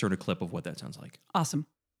we'll insert a clip of what that sounds like. Awesome.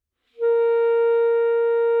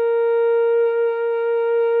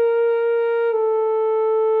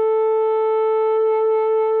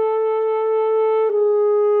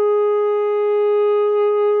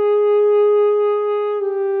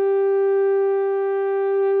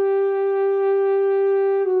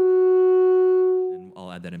 And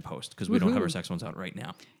I'll add that in post because we don't have our Woohoo. saxophones out right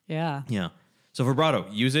now. Yeah. Yeah. So vibrato,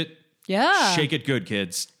 use it. Yeah. Shake it good,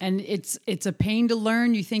 kids. And it's a pain to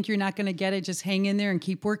learn. You think you're not going to get it, just hang in there and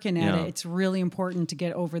keep working at Yeah. it. It's really important to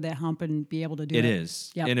get over that hump and be able to do it. It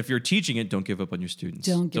is. Yep. And if you're teaching it, don't give up on your students.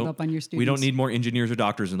 Don't give up on your We don't students. need more engineers or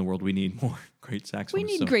doctors in the world. We need more great saxophonists. We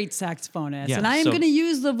need great saxophonists. Yeah, and I am so- going to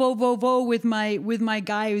use the vo with my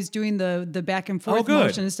guy who's doing the back and forth good.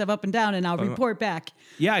 motion and stuff up and down, and I'll report back.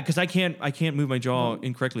 Yeah, because I can't move my jaw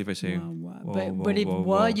incorrectly if I say. You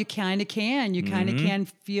kind of can. You kind of can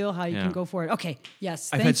feel how you Yeah. can go for it. Okay. Yes.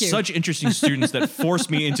 I've Thank had you. such interesting students that force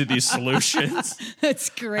me into these solutions. That's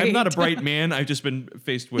great. I'm not a bright man. I've just been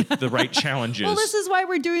faced with the right challenges. Well, this is why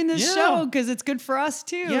we're doing this Yeah. show, because it's good for us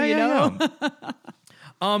too. you know?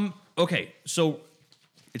 Okay, so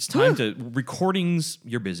it's time to recordings.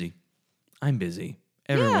 You're busy. I'm busy.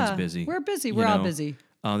 Everyone's Yeah, busy. we're busy. you We're all know? busy.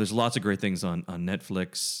 There's lots of great things on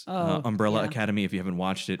Netflix. Umbrella yeah. Academy, if you haven't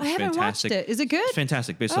watched it, I it's haven't fantastic. watched it. Is it good? It's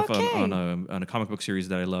fantastic, based off Okay. on a comic book series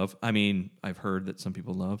that I love. I mean, I've heard that some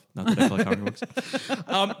people love. Not that I like comic books.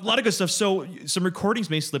 A lot of good stuff. So some recordings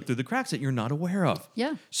may slip through the cracks that you're not aware of.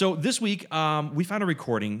 Yeah. So this week, we found a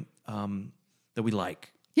recording that we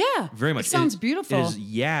like. Yeah. Very much. It sounds It beautiful. is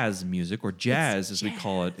Yaz music, or jazz as we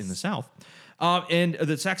call it in the South. And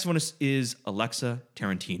the saxophonist is Alexa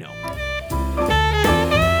Tarantino.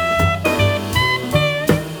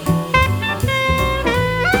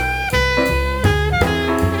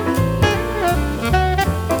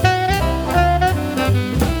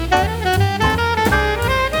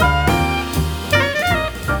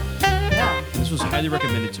 Yeah. This was highly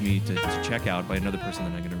recommended to me to check out by another person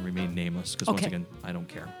that I'm going to remain nameless because once Okay. again, I don't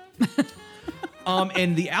care.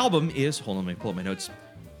 And the album is, hold on, let me pull up my notes.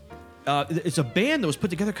 It's a band that was put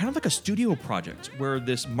together kind of like a studio project where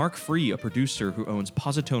this Mark Free, a producer who owns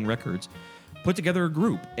Positone Records, put together a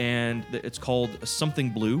group, and it's called Something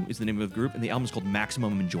Blue is the name of the group, and the album is called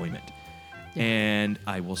Maximum Enjoyment. And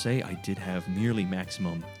I will say I did have nearly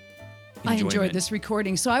maximum I enjoyment. enjoyed this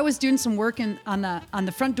recording. So I was doing some work on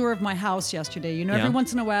the front door of my house yesterday. You know, Yeah. every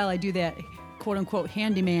once in a while I do that quote unquote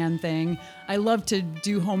handyman thing. I love to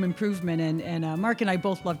do home improvement, and Mark and I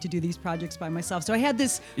both love to do these projects by myself. So I had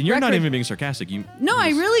this. And you're not record- even being sarcastic. No, I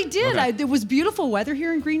really did. Okay. There was beautiful weather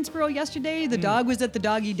here in Greensboro yesterday. The dog was at the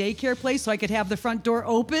doggy daycare place, so I could have the front door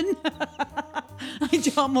open.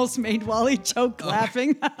 I almost made Wally choke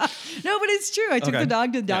laughing. No, but it's true. I took Okay. the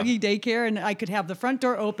dog to Yeah. doggy daycare, and I could have the front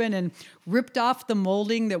door open and ripped off the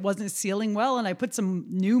molding that wasn't sealing well, and I put some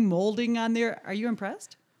new molding on there. Are you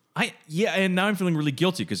impressed? And now I'm feeling really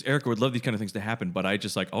guilty because Erica would love these kind of things to happen, but I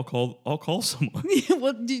just like I'll call someone.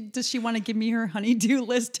 Well, does she want to give me her honeydew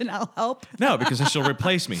list and I'll help? No, because then she'll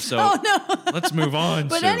replace me. So let's move on.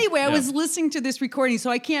 But to- anyway, I yeah. was listening to this recording, so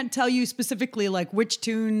I can't tell you specifically like which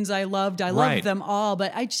tunes I loved. I Right. loved them all,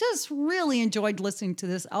 but I just really enjoyed listening to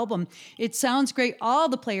this album. It sounds great. All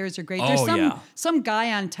the players are great. There's Oh, yeah. some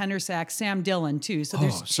guy on tenor sax, Sam Dillon, too. So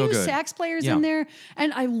there's so two good. sax players Yeah. in there,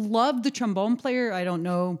 and I love the trombone player. I don't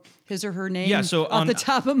know his or her name Yeah, so off the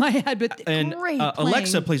top of my head, but and great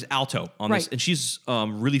Alexa playing. plays alto on this, Right. and she's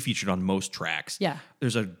really featured on most tracks. Yeah.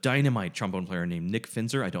 There's a dynamite trombone player named Nick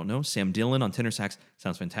Finzer. I don't know. Sam Dillon on tenor sax.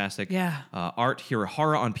 Sounds fantastic. Yeah. Art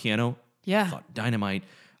Hirahara on piano. Yeah. Thought dynamite.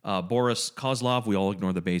 Boris Kozlov. We all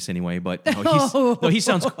ignore the bass anyway, but he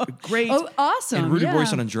sounds great. Oh, awesome, And Rudy yeah.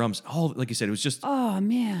 Boyson on drums. All like you said, it was just Oh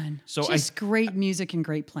man, So just great music and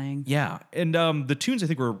great playing. yeah. And the tunes I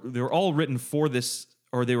think they were all written for this,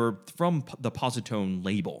 or they were from the Positone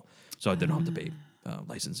label, so they don't have to pay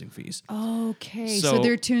licensing fees. Okay, so So-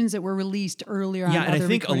 they're tunes that were released earlier on. Yeah, and I other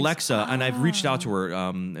think recordings. Alexa, and I've reached out to her,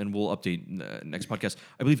 and we'll update next podcast.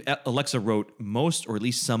 I believe Alexa wrote most, or at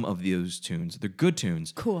least some of those tunes. They're good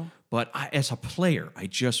tunes. Cool. But as a player, I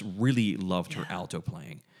just really loved her alto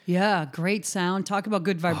playing. Yeah, great sound. Talk about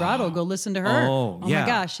good vibrato. Go listen to her. Oh, yeah. my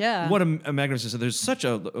gosh, yeah. What a magnificent. There's such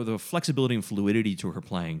the flexibility and fluidity to her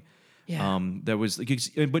playing. Yeah. That was, like,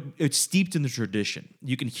 but it's steeped in the tradition.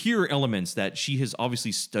 You can hear elements that she has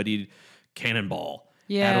obviously studied Cannonball,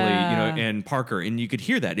 Adderley, and Parker, and you could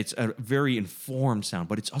hear that. It's a very informed sound,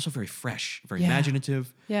 but it's also very fresh, very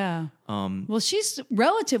imaginative. Yeah. Well, she's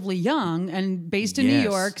relatively young and based in New Yes,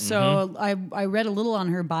 York. So I read a little on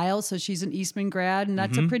her bio. So she's an Eastman grad, and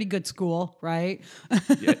that's a pretty good school, right?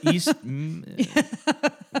 Yeah,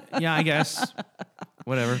 yeah, I guess.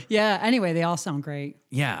 Whatever. Yeah. Anyway, they all sound great.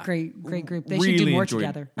 Yeah. Great group. They should do more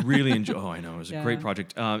together. Really enjoy. Oh, I know. It was a Yeah. great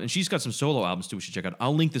project. And she's got some solo albums too, we should check out.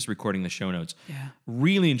 I'll link this recording in the show notes. Yeah.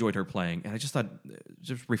 Really enjoyed her playing. And I just thought,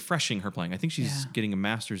 just refreshing her playing. I think she's Yeah. getting a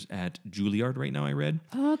master's at Juilliard right now, I read.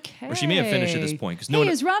 Okay. Or she may have finished at this point, 'cause no hey,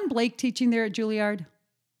 one- is Ron Blake teaching there at Juilliard?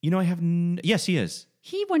 You know, I have. Yes, he is.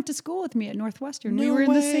 He went to school with me at Northwestern. we No were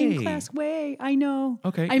in the same way. class. I know.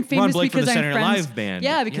 Okay. I'm Ron famous Blake from because the I'm Saturday Night friends. Live band.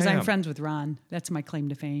 Yeah, because Yeah. I'm friends with Ron. That's my claim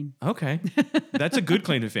to fame. Okay. That's a good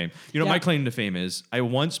claim to fame. You know, Yeah. my claim to fame is I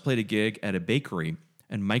once played a gig at a bakery,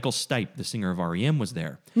 and Michael Stipe, the singer of REM, was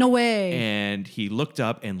there. No way. And he looked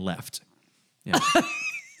up and left. Yeah.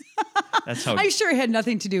 That's how. I'm sure it had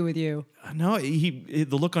nothing to do with you. No, the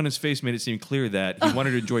look on his face made it seem clear that he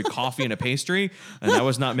wanted to enjoy coffee and a pastry, and that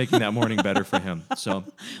was not making that morning better for him. So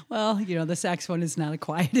Well, the saxophone is not a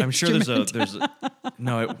quiet I'm sure instrument.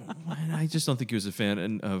 I just don't think he was a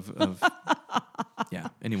fan of yeah.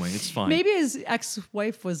 Anyway, it's fine. Maybe his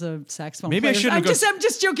ex-wife was a saxophone Maybe I player. shouldn't have I'm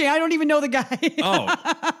just joking. I don't even know the guy. Oh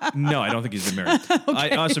no, I don't think he's been married. I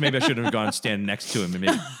also maybe I should have gone stand next to him and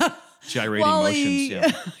maybe gyrating Wally. motions.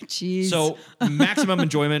 Yeah. Jeez. So maximum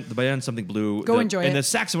enjoyment. The band Something Blue. Go enjoy and it. the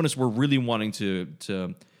saxophonists were really wanting to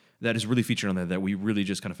that is really featured on there that we really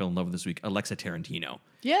just kind of fell in love with this week. Alexa Tarantino.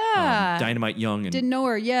 yeah. Dynamite Young and Didn't know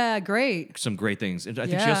her. Yeah, great. some great things. And I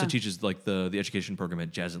think she Yeah. also teaches like the education program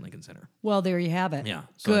at Jazz at Lincoln Center. Well, there you have it. Yeah.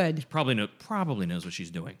 So Good. she probably knows what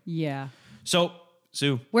she's doing. Yeah. So,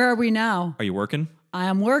 Sue, Where are we now? are you working?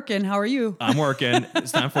 I'm working. How are you? I'm working.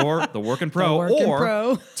 It's time for the Working Pro Working or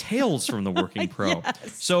Pro. Tales from the Working Pro.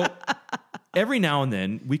 So every now and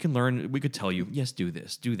then we could tell you, yes, do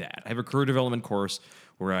this, do that. I have a career development course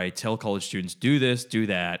where I tell college students, do this, do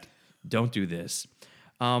that, don't do this.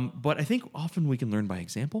 But I think often we can learn by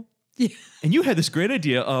example. Yeah. And you had this great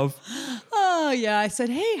idea of, Oh, yeah. I said,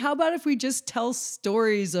 hey, how about if we just tell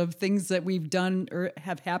stories of things that we've done or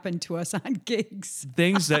have happened to us on gigs?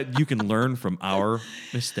 things that you can learn from our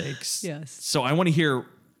mistakes. Yes. So I want to hear,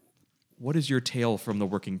 what is your tale from the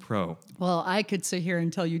Working Pro? Well, I could sit here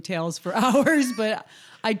and tell you tales for hours, but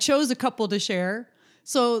I chose a couple to share.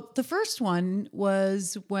 So the first one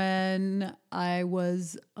was when I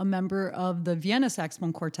was a member of the Vienna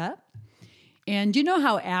Saxophone Quartet. And you know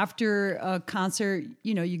how after a concert,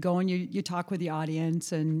 you go and you talk with the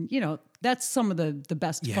audience and, that's some of the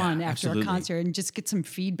best Yeah, fun after absolutely. a concert and just get some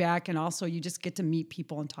feedback. And also you just get to meet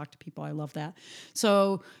people and talk to people. I love that.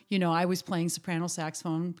 So, I was playing soprano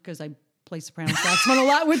saxophone because I play soprano saxophone a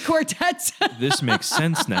lot with quartets. This makes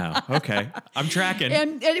sense now. Okay. I'm tracking.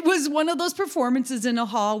 And it was one of those performances in a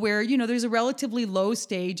hall where, there's a relatively low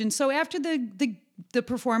stage. And so after the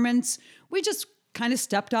performance, we just kind of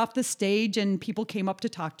stepped off the stage and people came up to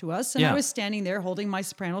talk to us. And Yeah. I was standing there holding my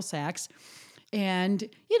soprano sax. And,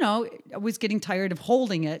 I was getting tired of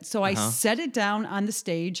holding it. So I set it down on the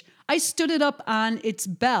stage. I stood it up on its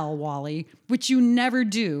bell, Wally, which you never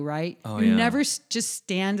do, right? Oh, you yeah. never just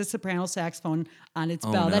stand a soprano saxophone on its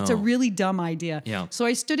bell. That's a no. really dumb idea. Yeah. So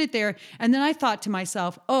I stood it there. And then I thought to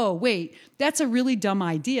myself, oh, wait, that's a really dumb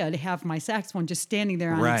idea to have my saxophone just standing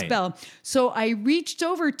there on its Right. bell. So I reached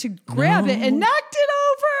over to grab it and knocked it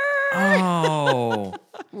over. Oh.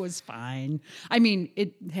 It was fine. I mean,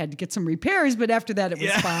 it had to get some repairs, but after that, it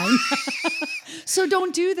was fine. So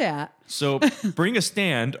don't do that. So bring a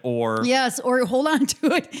stand or... Yes, or hold on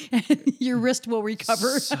to it and your wrist will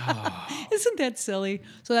recover. Isn't that silly?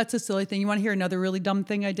 So that's a silly thing. You want to hear another really dumb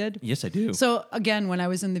thing I did? Yes, I do. So again, when I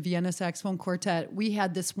was in the Vienna Saxophone Quartet, we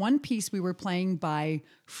had this one piece we were playing by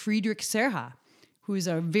Friedrich Serha, who is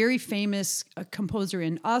a very famous composer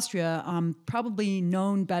in Austria, probably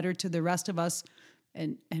known better to the rest of us,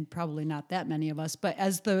 and probably not that many of us, but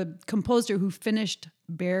as the composer who finished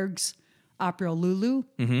Berg's opera Lulu.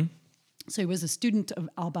 Mm-hmm. So he was a student of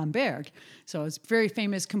Alban Berg. So he's a very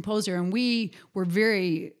famous composer. And we were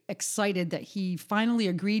very excited that he finally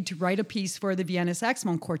agreed to write a piece for the Vienna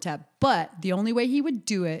Saxophone Quartet. But the only way he would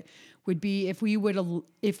do it would be if we would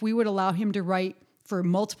allow him to write for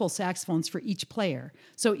multiple saxophones for each player.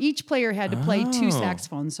 So each player had to play two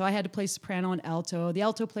saxophones. So I had to play soprano and alto. The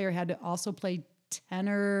alto player had to also play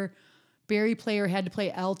tenor. Barry player had to play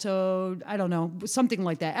alto, I don't know, something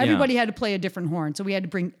like that. Everybody had to play a different horn. So we had to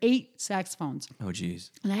bring 8 saxophones. Oh,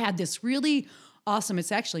 geez. And I had this really awesome,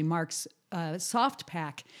 it's actually Mark's soft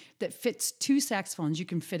pack that fits 2 saxophones. You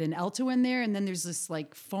can fit an alto in there, and then there's this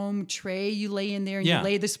like foam tray you lay in there, and you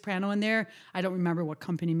lay the soprano in there. I don't remember what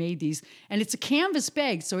company made these. And it's a canvas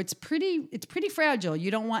bag, so it's pretty fragile.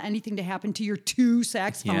 You don't want anything to happen to your 2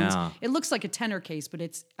 saxophones. Yeah. It looks like a tenor case, but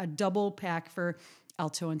it's a double pack for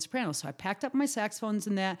alto and soprano. So I packed up my saxophones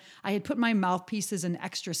in that. I had put my mouthpieces and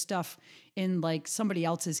extra stuff in like somebody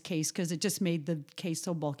else's case because it just made the case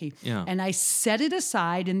so bulky. Yeah. And I set it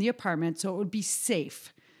aside in the apartment so it would be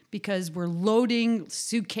safe because we're loading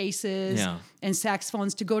suitcases and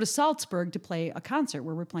saxophones to go to Salzburg to play a concert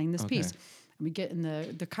where we're playing this piece. And we get in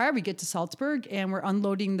the car, we get to Salzburg, and we're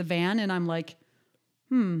unloading the van, and I'm like,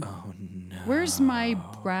 oh no, where's my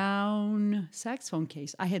brown saxophone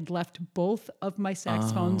case? I had left both of my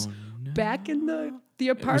saxophones back in the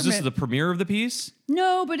apartment. Was this the premiere of the piece?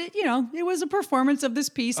 No, but it was a performance of this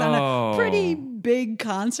piece on a pretty big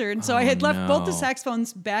concert. And so I had left both the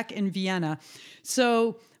saxophones back in Vienna.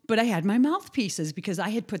 But I had my mouthpieces because I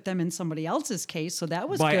had put them in somebody else's case, so that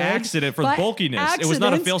was by good. accident for the bulkiness. It was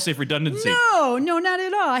not a fail-safe redundancy. No, not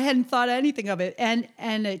at all. I hadn't thought anything of it, and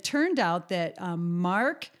it turned out that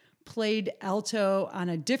Mark played alto on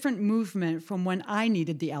a different movement from when I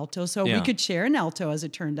needed the alto, so we could share an alto as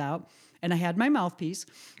it turned out. And I had my mouthpiece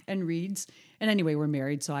and reeds. And anyway, we're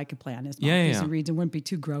married, so I could play on his mouthpiece and reeds. It wouldn't be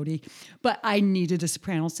too grody. But I needed a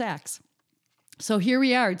soprano sax. So here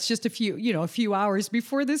we are. It's just a few hours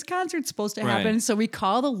before this concert's supposed to happen. Right. So we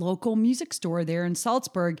call the local music store there in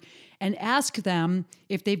Salzburg and ask them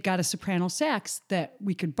if they've got a soprano sax that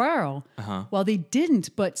we could borrow. Well, they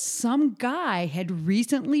didn't, but some guy had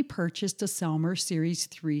recently purchased a Selmer Series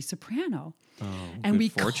 3 soprano. And we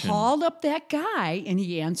called up that guy, and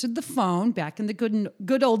he answered the phone back in the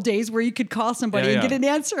good old days where you could call somebody and get an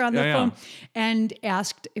answer on the phone, and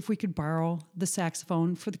asked if we could borrow the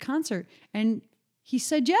saxophone for the concert. And he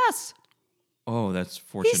said yes. Oh, that's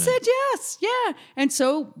fortunate. He said yes, yeah. And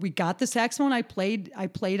so we got the saxophone. I played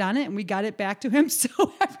on it, and we got it back to him. So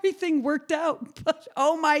everything worked out. But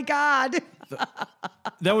oh my God.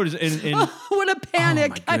 That was what a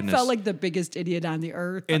panic! Oh, I felt like the biggest idiot on the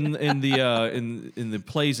earth. in the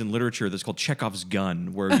plays and literature that's called Chekhov's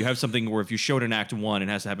gun, where you have something where if you showed in Act 1, it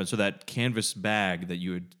has to happen. So that canvas bag that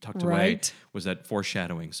you had tucked away was that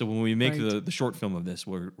foreshadowing. So when we make the short film of this,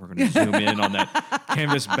 we're going to zoom in on that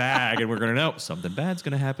canvas bag, and we're going to know something bad's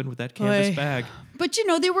going to happen with that canvas bag. But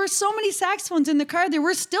there were so many saxophones in the car. There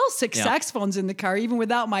were still 6 saxophones in the car, even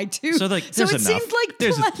without my 2. So it enough. seemed like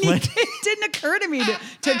There's plenty. It didn't occur to me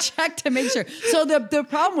to check to make sure. So the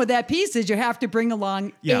problem with that piece is you have to bring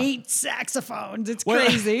along 8 saxophones. It's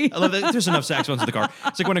crazy. I love that. There's enough saxophones in the car.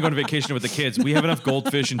 It's like when I go on vacation with the kids. We have enough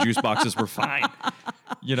goldfish and juice boxes. We're fine.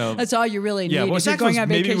 That's all you really need. Yeah, well, if you're going on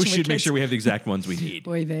maybe vacation we should with make kids. sure we have the exact ones we need.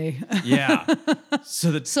 Boy, they. Yeah.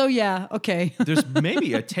 So yeah, okay. there's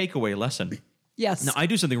maybe a takeaway lesson. Yes. Now, I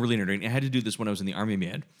do something really interesting. I had to do this when I was in the Army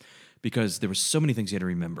Band because there were so many things you had to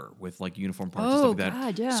remember with like uniform parts and stuff like that.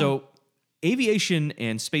 God, yeah. So aviation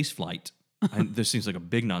and space flight, and this seems like a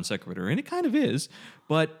big non sequitur, and it kind of is,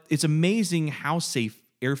 but it's amazing how safe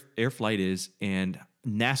air flight is and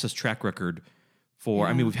NASA's track record for,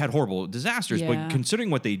 I mean, we've had horrible disasters, but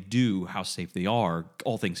considering what they do, how safe they are,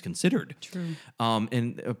 all things considered. True.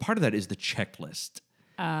 And a part of that is the checklist.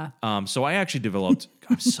 So I actually developed,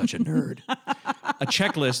 I'm such a nerd, a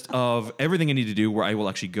checklist of everything I need to do where I will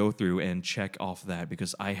actually go through and check off that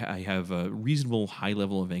because I have a reasonable high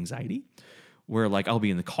level of anxiety where like I'll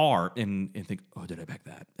be in the car and think, oh, did I pack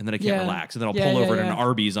that? And then I can't relax. And then I'll pull over at an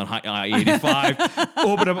Arby's on I-85,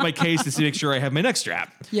 open up my case to make sure I have my neck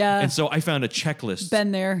strap. Yeah. And so I found a checklist.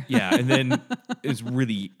 Been there. Yeah. And then it's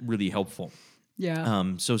really, really helpful.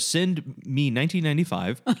 Yeah. So send me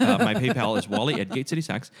 $19.95. My PayPal is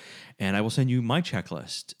wally@gatecitysax, and I will send you my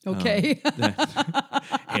checklist. Okay.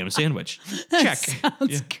 Ham sandwich. Check.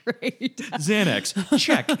 Sounds great. Xanax.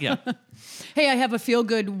 Check. Yeah. Hey, I have a feel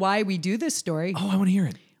good why we do this story. Oh, I want to hear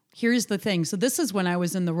it. Here's the thing. So this is when I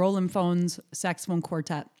was in the Roland Phones saxophone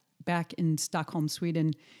quartet back in Stockholm,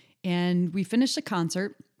 Sweden. And we finished the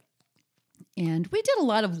concert. And we did a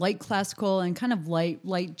lot of light classical and kind of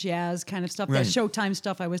light jazz kind of stuff, Right. that Showtime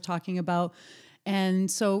stuff I was talking about.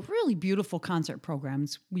 And so really beautiful concert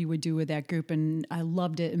programs we would do with that group. And I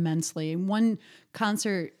loved it immensely. And one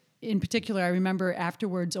concert in particular, I remember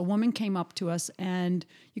afterwards, a woman came up to us and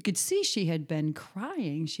you could see she had been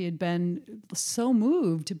crying. She had been so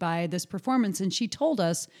moved by this performance. And she told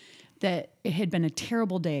us that it had been a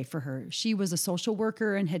terrible day for her. She was a social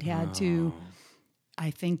worker and had to, I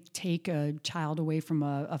think, take a child away from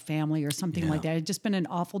a family or something like that. It had just been an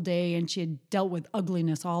awful day, and she had dealt with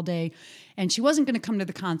ugliness all day, and she wasn't going to come to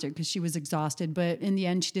the concert because she was exhausted. But in the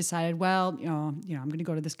end, she decided, well, I'm going to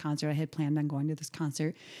go to this concert. I had planned on going to this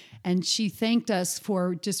concert, and she thanked us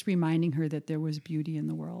for just reminding her that there was beauty in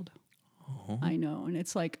the world. I know. And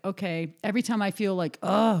it's like, okay, every time I feel like,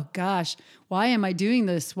 oh gosh, why am I doing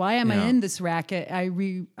this? Why am I in this racket? I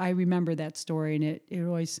remember that story, and it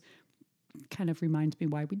always kind of reminds me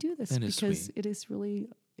why we do this, because it is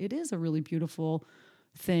a really beautiful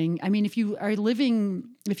thing. I mean, if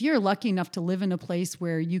you're lucky enough to live in a place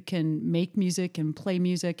where you can make music and play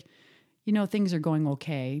music, things are going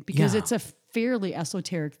okay, because it's a fairly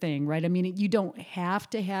esoteric thing, right? I mean, you don't have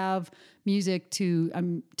to have music to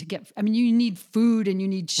get. I mean, you need food and you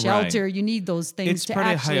need shelter. Right. You need those things. It's to pretty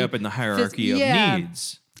actually high up in the hierarchy of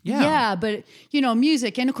needs. Yeah, but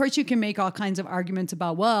music, and of course you can make all kinds of arguments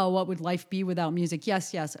about, well, what would life be without music?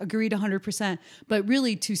 Yes, agreed 100%. But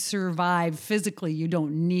really, to survive physically, you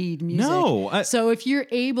don't need music. No. So if you're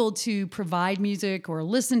able to provide music or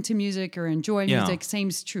listen to music or enjoy music,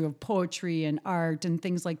 same's true of poetry and art and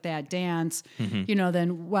things like that, dance,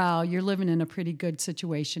 then wow, you're living in a pretty good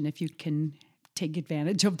situation if you can take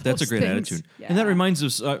advantage of those That's a great things. attitude. Yeah. And that reminds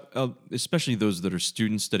us, especially those that are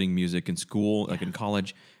students studying music in school, like in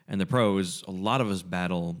college, and the pros, a lot of us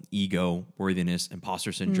battle ego, worthiness,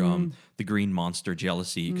 imposter syndrome, the green monster,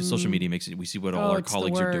 jealousy, because social media makes it, we see what all our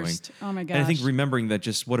colleagues are doing. Oh my gosh. And I think remembering that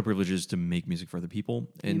just what a privilege it is to make music for other people.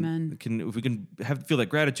 And Amen. if we can feel that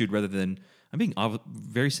gratitude rather than, I'm being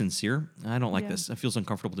very sincere. I don't like this. It feels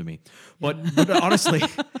uncomfortable to me. But honestly,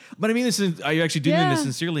 but I mean, are you actually doing this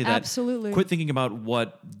sincerely? That absolutely. Quit thinking about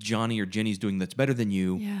what Johnny or Jenny's doing that's better than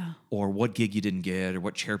you, Yeah. or what gig you didn't get, or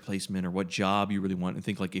what chair placement, or what job you really want, and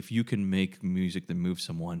think like, if you can make music that moves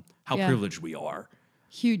someone, how privileged we are.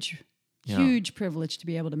 Huge privilege to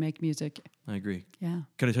be able to make music. I agree. Yeah.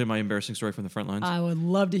 Can I tell you my embarrassing story from the front lines? I would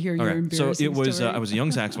love to hear your embarrassing So it was, story. I was a young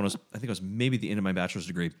saxophonist. I think I was maybe at the end of my bachelor's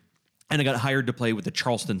degree. And I got hired to play with the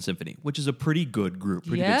Charleston Symphony, which is a pretty good group,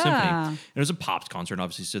 pretty good symphony. And it was a pops concert,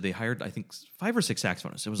 obviously. So they hired, I think, 5 or 6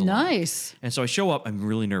 saxophonists. It was a lot. Nice. And so I show up. I'm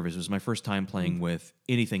really nervous. It was my first time playing with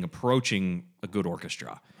anything approaching a good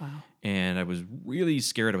orchestra. Wow. And I was really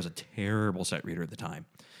scared. I was a terrible sight reader at the time.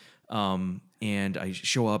 And I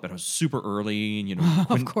show up and I was super early,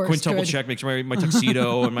 and quintuple check, make sure my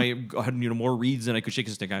tuxedo and I had more reeds than I could shake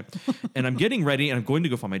a stick at. And I'm getting ready and I'm going to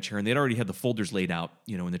go find my chair, and they'd already had the folders laid out,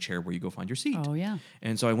 in the chair where you go find your seat. Oh yeah.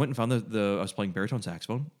 And so I went and found I was playing baritone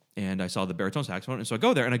saxophone, and I saw the baritone saxophone, and so I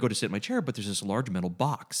go there and I go to sit in my chair, but there's this large metal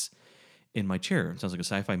box in my chair. It sounds like a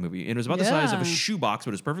sci-fi movie, and it was about the size of a shoebox,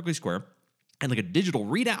 but it was perfectly square. And like a digital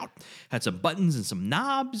readout, had some buttons and some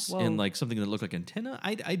knobs and like something that looked like antenna.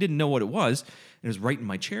 I didn't know what it was. And it was right in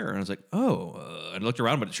my chair. And I was like, I looked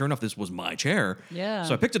around, but sure enough, this was my chair. Yeah.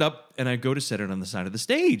 So I picked it up and I go to set it on the side of the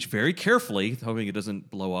stage very carefully, hoping it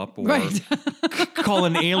doesn't blow up or call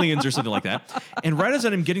in aliens or something like that. And right as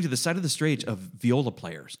I'm getting to the side of the stage, a viola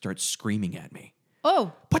player starts screaming at me.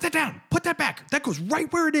 Oh, put that down, put that back. That goes right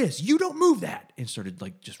where it is. You don't move that. And started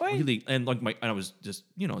like just really, and like I was just,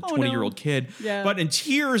 a 20-year-old kid, but in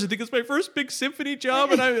tears. I think it's my first big symphony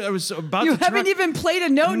job. And I was about you haven't even played a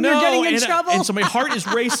note and you're getting in trouble. And so my heart is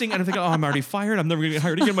racing and I'm thinking, I'm already fired. I'm never going to get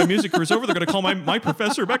hired again. My music career's over. They're going to call my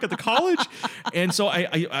professor back at the college. And so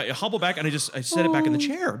I hobble back and I set it back in the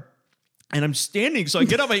chair. And I'm standing, so I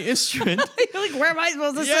get out my instrument. You're like, where am I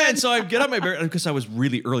supposed to sit? Yeah, and so I get out my baritone, because I was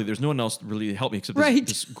really early. There's no one else to really help me except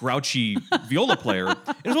this grouchy viola player. And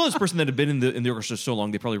it was one of those person that had been in the orchestra so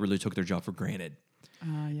long, they probably really took their job for granted.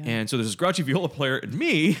 And so there's this grouchy viola player and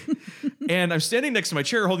me, and I'm standing next to my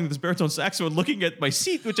chair holding this baritone saxophone looking at my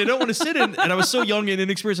seat, which I don't want to sit in. And I was so young and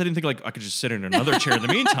inexperienced, I didn't think like I could just sit in another chair in the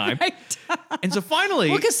meantime. And so finally,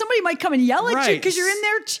 Well, because somebody might come and yell at you Right. because you're in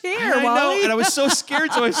their chair, I know, Wally. and I was so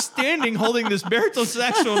scared, so I was standing holding this baritone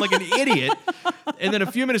saxophone like an idiot. And then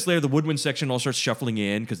a few minutes later, the woodwind section all starts shuffling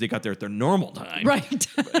in because they got there at their normal time. Right.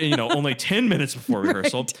 Only 10 minutes before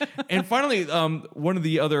rehearsal. And finally, one of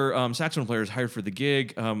the other saxophone players hired for the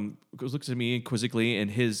gig looks at me quizzically,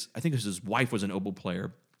 and I think his wife was an oboe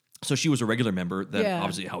player. So she was a regular member. That's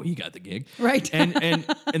obviously how he got the gig. Right. And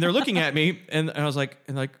they're looking at me, and I was like,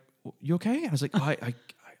 you okay? And I was like, oh, I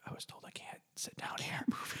was told I can't sit down here.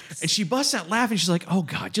 And she busts out laughing. She's like, oh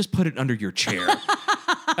God, just put it under your chair.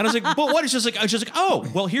 And I was like, but what? It's just like, oh,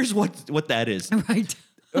 well, here's what that is. Right.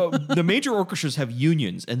 The major orchestras have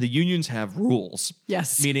unions, and the unions have rules.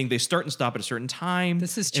 Yes. Meaning they start and stop at a certain time.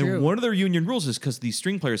 This is true. And one of their union rules is because these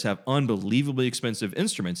string players have unbelievably expensive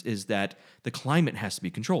instruments, is that the climate has to be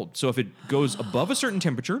controlled. So if it goes above a certain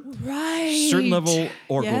temperature, Right. certain level,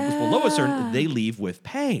 or goes below a certain, they leave with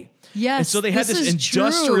pay. Yes, And so they had this this is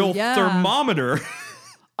industrial true, yeah. thermometer.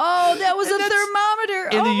 Oh, that was a that's- thermometer.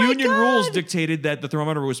 And oh the my union God. rules dictated that the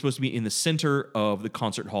thermometer was supposed to be in the center of the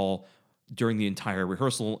concert hall during the entire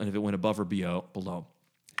rehearsal, and if it went above or below.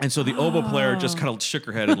 And so the oboe player just kind of shook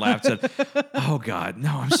her head and laughed and said, oh God, no,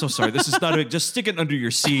 I'm so sorry. This is not just stick it under your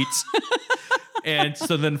seats. And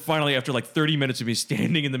so then finally, after like 30 minutes of me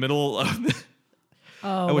standing in the middle of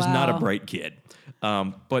I was not a bright kid.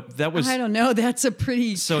 But that was... I don't know. That's a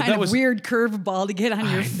pretty kind of weird curveball to get on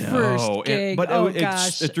your first gig. But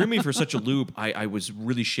gosh. it threw me for such a loop. I was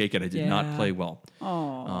really shaken. I did not Yeah. play well.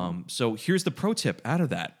 Oh. So here's the pro tip out of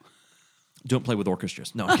that. Don't play with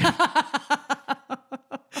orchestras. No, I'm kidding.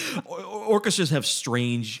 Orchestras have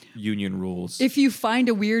strange union rules. If you find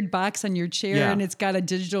a weird box on your chair Yeah. and it's got a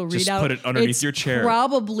digital Just readout, put it underneath it's your chair.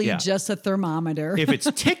 Probably Yeah. just a thermometer. If it's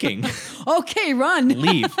ticking, Okay, run.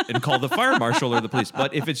 leave and call the fire marshal or the police.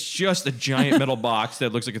 But if it's just a giant metal box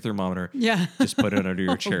that looks like a thermometer, Yeah. just put it under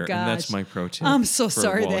your chair. gosh. And that's my pro tip. I'm so for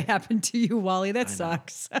sorry Wally. that happened to you, Wally. That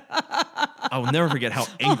sucks. I will never forget how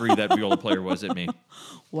angry that viola player was at me.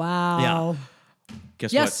 Wow.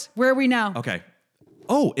 Guess Yes. Where are we now? what? Okay.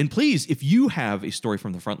 Oh, and please, if you have a story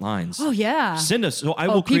from the front lines, Oh, yeah. send us. So I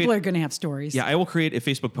will people create. are going to have stories. Yeah, I will create a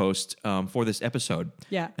Facebook post for this episode.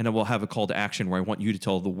 Yeah. And I will have a call to action where I want you to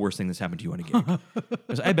tell the worst thing that's happened to you on a gig.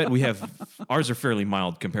 Because I bet ours are fairly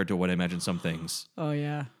mild compared to what I imagine some things. Oh,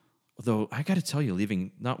 yeah. Although I got to tell you,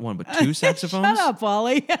 leaving not one but two saxophones. Shut up,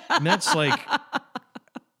 Wally. And that's like,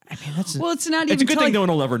 that's Well, it's not it's even a good telling- thing no one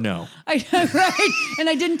will ever know. Right. And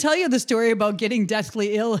I didn't tell you the story about getting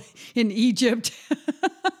deathly ill in Egypt.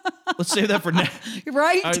 Let's save that for now.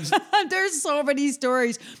 Right? I was- There's so many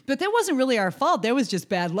stories. But that wasn't really our fault. That was just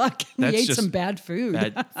bad luck. We That's ate just some bad food.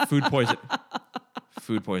 Bad food poison.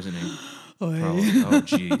 Food poisoning. Probably. Oh,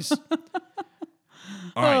 jeez.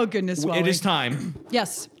 All right. Oh, goodness, It Wally. is time.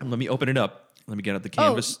 Yes. Let me open it up. Let me get out the Oh,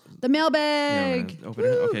 canvas. the mailbag. Yeah, open it.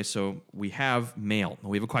 Okay, so we have mail.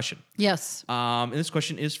 We have a question. Yes. And this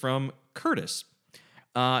question is from Curtis.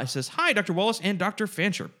 It says, "Hi, Dr. Wallace and Dr.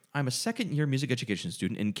 Fancher. I'm a second-year music education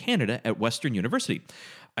student in Canada at Western University.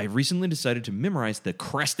 I recently decided to memorize the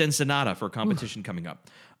Creston Sonata for a competition coming up.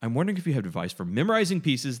 I'm wondering if you have advice for memorizing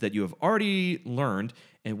pieces that you have already learned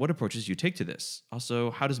and what approaches you take to this.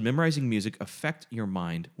 Also, how does memorizing music affect your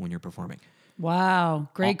mind when you're performing?" Wow.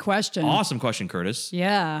 Great question. Awesome question, Curtis.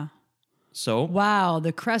 Yeah. So, Wow.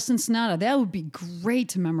 The Crescent Sonata. That would be great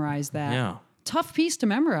to memorize that. yeah, Tough piece to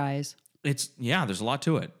memorize. there's a lot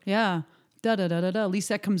to it. Yeah. Da da da da da. At least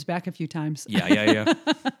that comes back a few times. Yeah.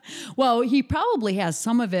 Well, he probably has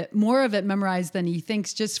more of it memorized than he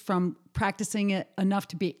thinks just from practicing it enough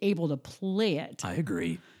to be able to play it. I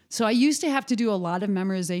agree. So I used to have to do a lot of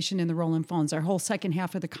memorization in the Rolling Phones. Our whole second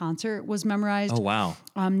half of the concert was memorized. Oh, wow.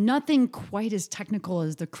 Nothing quite as technical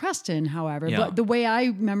as the Creston, however. Yeah. But the way I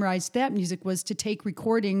memorized that music was to take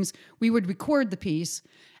recordings. We would record the piece,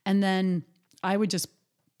 and then I would just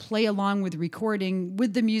play along with the recording,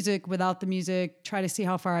 with the music, without the music, try to see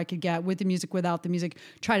how far I could get with the music, without the music,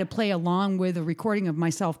 try to play along with a recording of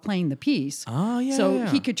myself playing the piece. Oh, yeah. So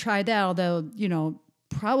he could try that, although,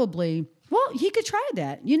 probably... Well, he could try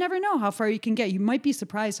that. You never know how far you can get. You might be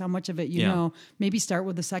surprised how much of it you know. Maybe start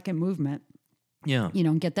with the second movement, Yeah.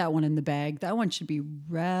 and get that one in the bag. That one should be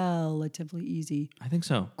relatively easy, I think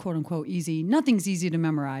so. quote unquote easy. Nothing's easy to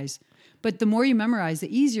memorize. But the more you memorize,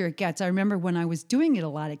 the easier it gets. I remember when I was doing it a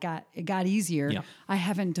lot, it got easier. Yeah. I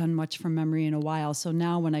haven't done much from memory in a while. So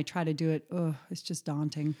now when I try to do it, it's just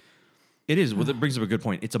daunting. It is. Well, that brings up a good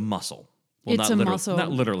point. It's a muscle. Well, It's not a muscle.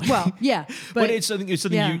 Not literally. Well, yeah. but it's something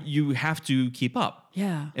yeah. you have to keep up.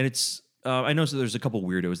 Yeah. And it's I know there's a couple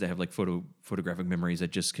weirdos that have like photographic memories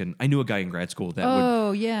that just can. I knew a guy in grad school that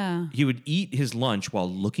Oh, yeah. he would eat his lunch while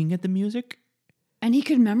looking at the music. And he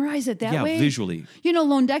could memorize it that way? Visually. You know,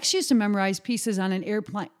 Lone Dex used to memorize pieces on an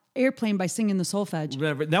airplane by singing the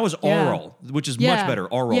solfege. That was aural, which is much better.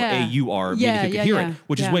 Aural, A-U-R, meaning he could hear it,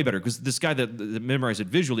 which is way better because this guy that memorized it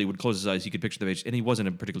visually would close his eyes, he could picture the page, and he wasn't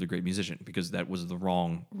a particularly great musician because that was the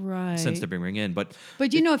wrong sense to bring in. But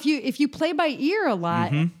you know, if you play by ear a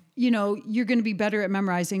lot, you know, you're going to be better at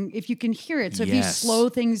memorizing if you can hear it. So if you slow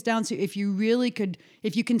things down, so if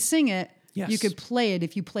you can sing it, you could play it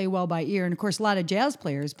if you play well by ear. And of course, a lot of jazz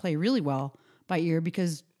players play really well by ear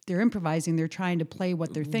because they're improvising. They're trying to play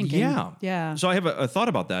what they're thinking. Yeah. So I have a thought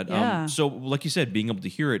about that. Yeah. So like you said, being able to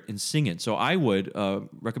hear it and sing it. So I would,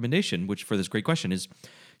 recommendation, which for this great question is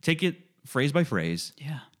take it phrase by phrase,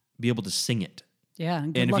 be able to sing it. Yeah,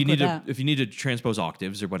 and if you need to transpose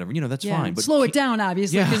octaves or whatever, you know, that's fine. But slow it down,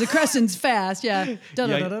 obviously, because the crescent's fast. I have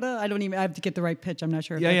to get the right pitch. I'm not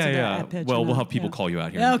sure if that's that pitch. Well, we'll have people call you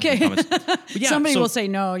out here. Okay. Somebody will say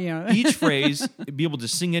no, you know. Each phrase, be able to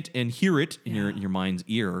sing it and hear it in your mind's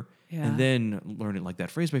ear, and then learn it like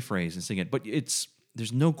that, phrase by phrase, and sing it. But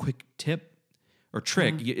there's no quick tip or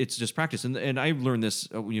trick. It's just practice. And I learned this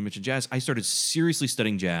when you mentioned jazz. I started seriously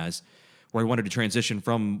studying jazz, where I wanted to transition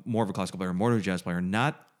from more of a classical player, more to a jazz player,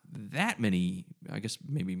 not that many, I guess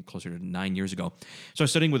maybe closer to 9 years ago. So I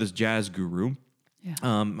was studying with this jazz guru. Yeah.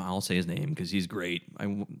 I'll say his name because he's great.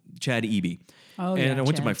 Chad Eby. Oh, and I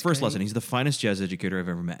went to my Chad's first great. lesson. He's the finest jazz educator I've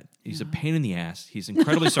ever met. He's a pain in the ass. He's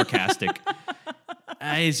incredibly sarcastic.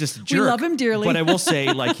 He's just a jerk. We love him dearly. But I will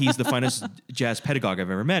say, like, he's the finest jazz pedagogue I've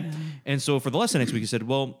ever met. And so for the lesson next week, he said,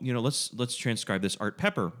 well, you know, let's transcribe this Art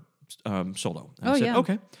Pepper solo. And I said,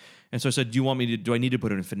 okay. And so I said, do I need to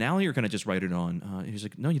put it in finale or can I just write it on? He's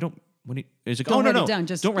like, no, you don't. He's like, Don't no. write it down,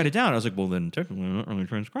 Don't write it down. I was like, well, then technically I'm not really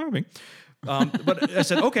transcribing. But I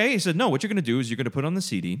said, okay. He said, no, what you're going to do is you're going to put it on the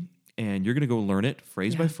CD and you're going to go learn it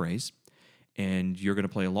phrase by phrase and you're going to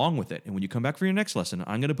play along with it. And when you come back for your next lesson,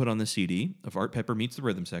 I'm going to put on the CD of Art Pepper Meets the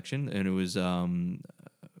Rhythm section. And it was, it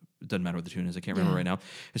doesn't matter what the tune is. I can't remember right now.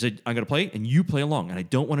 I said, I'm going to play and you play along. And I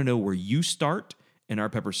don't want to know where you start and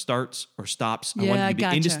Art Pepper starts or stops. I want it to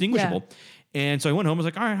be indistinguishable. Yeah. And so I went home. I was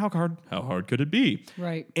like, all right, how hard could it be?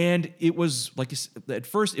 Right. And it was like, at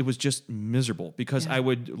first it was just miserable because I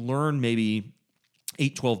would learn maybe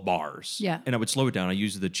 8-12 bars. Yeah. And I would slow it down. I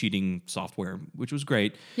used the cheating software, which was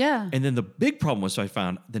great. Yeah. And then the big problem was, so I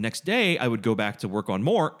found the next day I would go back to work on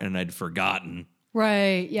more and I'd forgotten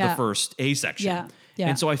the first A section. Yeah. Yeah.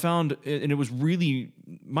 And so I found, and it was really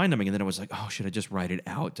mind-numbing. And then I was like, oh, should I just write it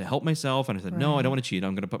out to help myself? And I said, no, I don't want to cheat.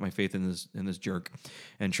 I'm going to put my faith in this jerk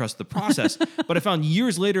and trust the process. But I found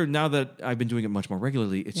years later, now that I've been doing it much more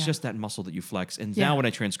regularly, it's just that muscle that you flex. And now when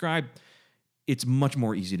I transcribe, it's much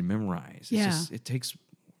more easy to memorize. It's just,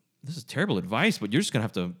 this is terrible advice, but you're just going to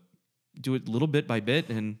have to do it little bit by bit.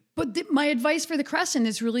 But my advice for the Crescent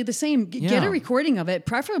is really the same. Get a recording of it,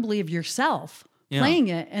 preferably of yourself playing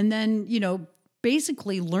it. And then, you know,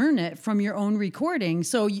 basically learn it from your own recording.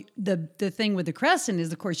 So the thing with the Crescent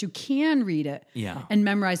is, of course, you can read it and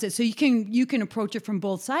memorize it. So you can approach it from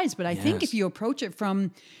both sides. But I think if you approach it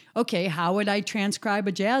from, okay, how would I transcribe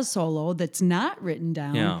a jazz solo that's not written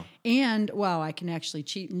down? Yeah. And I can actually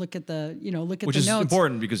cheat and look at the notes. Which is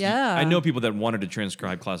important because I know people that wanted to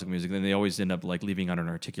transcribe classical music, then they always end up like leaving out an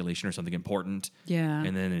articulation or something important. Yeah.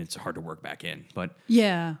 And then it's hard to work back in. But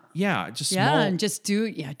just small. And just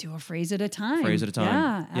do a phrase at a time.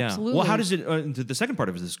 Yeah, absolutely. Well, how does it, the second part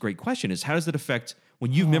of this great question is, how does it affect,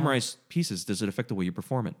 when you've memorized pieces, does it affect the way you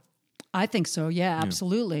perform it? I think so. Yeah,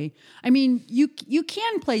 absolutely. I mean, you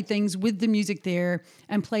can play things with the music there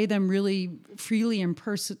and play them really freely and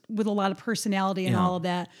with a lot of personality and all of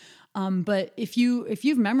that. But if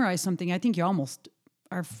you've memorized something, I think you almost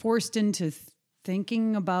are forced into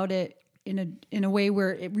thinking about it in a way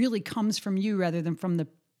where it really comes from you rather than from the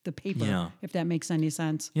paper, if that makes any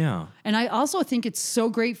sense. Yeah. And I also think it's so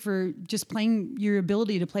great for just playing your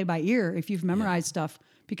ability to play by ear if you've memorized stuff,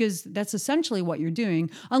 because that's essentially what you're doing.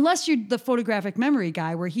 Unless you're the photographic memory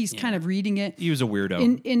guy where he's kind of reading it. He was a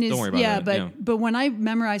weirdo. Don't worry about that. But when I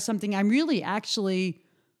memorize something, I'm really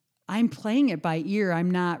I'm playing it by ear. I'm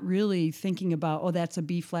not really thinking about, that's a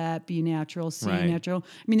B flat, B natural, C natural.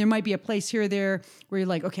 I mean, there might be a place here or there where you're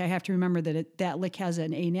like, okay, I have to remember that that lick has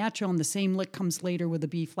an A natural and the same lick comes later with a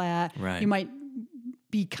B flat. Right. You might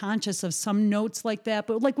be conscious of some notes like that.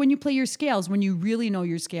 But like when you play your scales, when you really know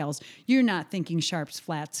your scales, you're not thinking sharps,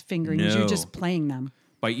 flats, fingerings. You're just playing them.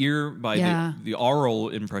 By ear, by the aural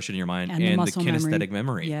impression in your mind and the kinesthetic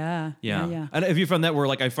memory. Yeah. And if you found that where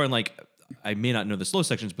like I find like, I may not know the slow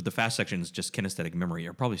sections, but the fast sections, just kinesthetic memory,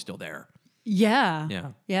 are probably still there.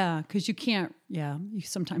 Yeah. Because you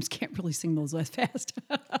sometimes can't really sing those as fast.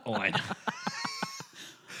 Oh, I know.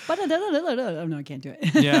 Oh, no, I can't do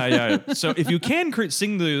it. Yeah. So if you can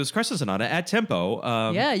sing the Cresta Sonata at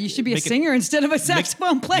tempo, yeah, you should be a singer instead of a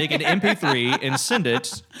saxophone player. Make an MP3 and send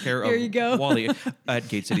it. There you go. Wally at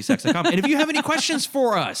gatecitysax.com. And if you have any questions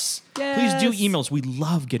for us, please do email us. We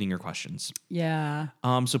love getting your questions. Yeah.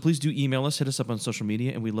 So please do email us, hit us up on social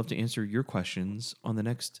media, and we'd love to answer your questions on the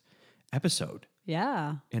next episode.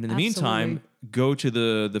 Yeah. And in the meantime, go to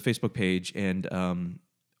the Facebook page and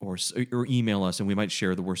or email us, and we might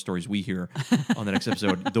share the worst stories we hear on the next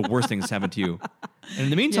episode. The worst things that's happened to you. And in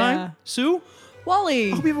the meantime, Sue,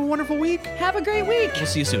 Wally, I hope you have a wonderful week. Have a great week. We'll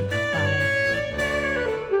see you soon. Bye.